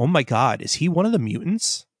 Oh my God, is he one of the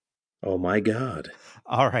mutants? Oh my God.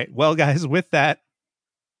 All right, well, guys, with that,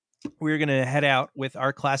 we're gonna head out with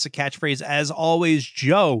our classic catchphrase. As always,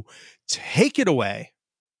 Joe, take it away.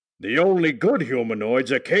 The only good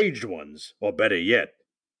humanoids are caged ones, or better yet,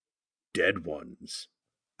 dead ones.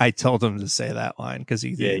 I told him to say that line because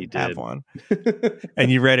he didn't have did. one.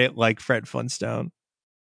 And you read it like Fred Flintstone.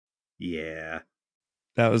 Yeah.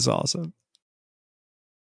 That was awesome.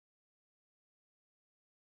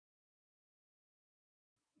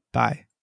 Bye.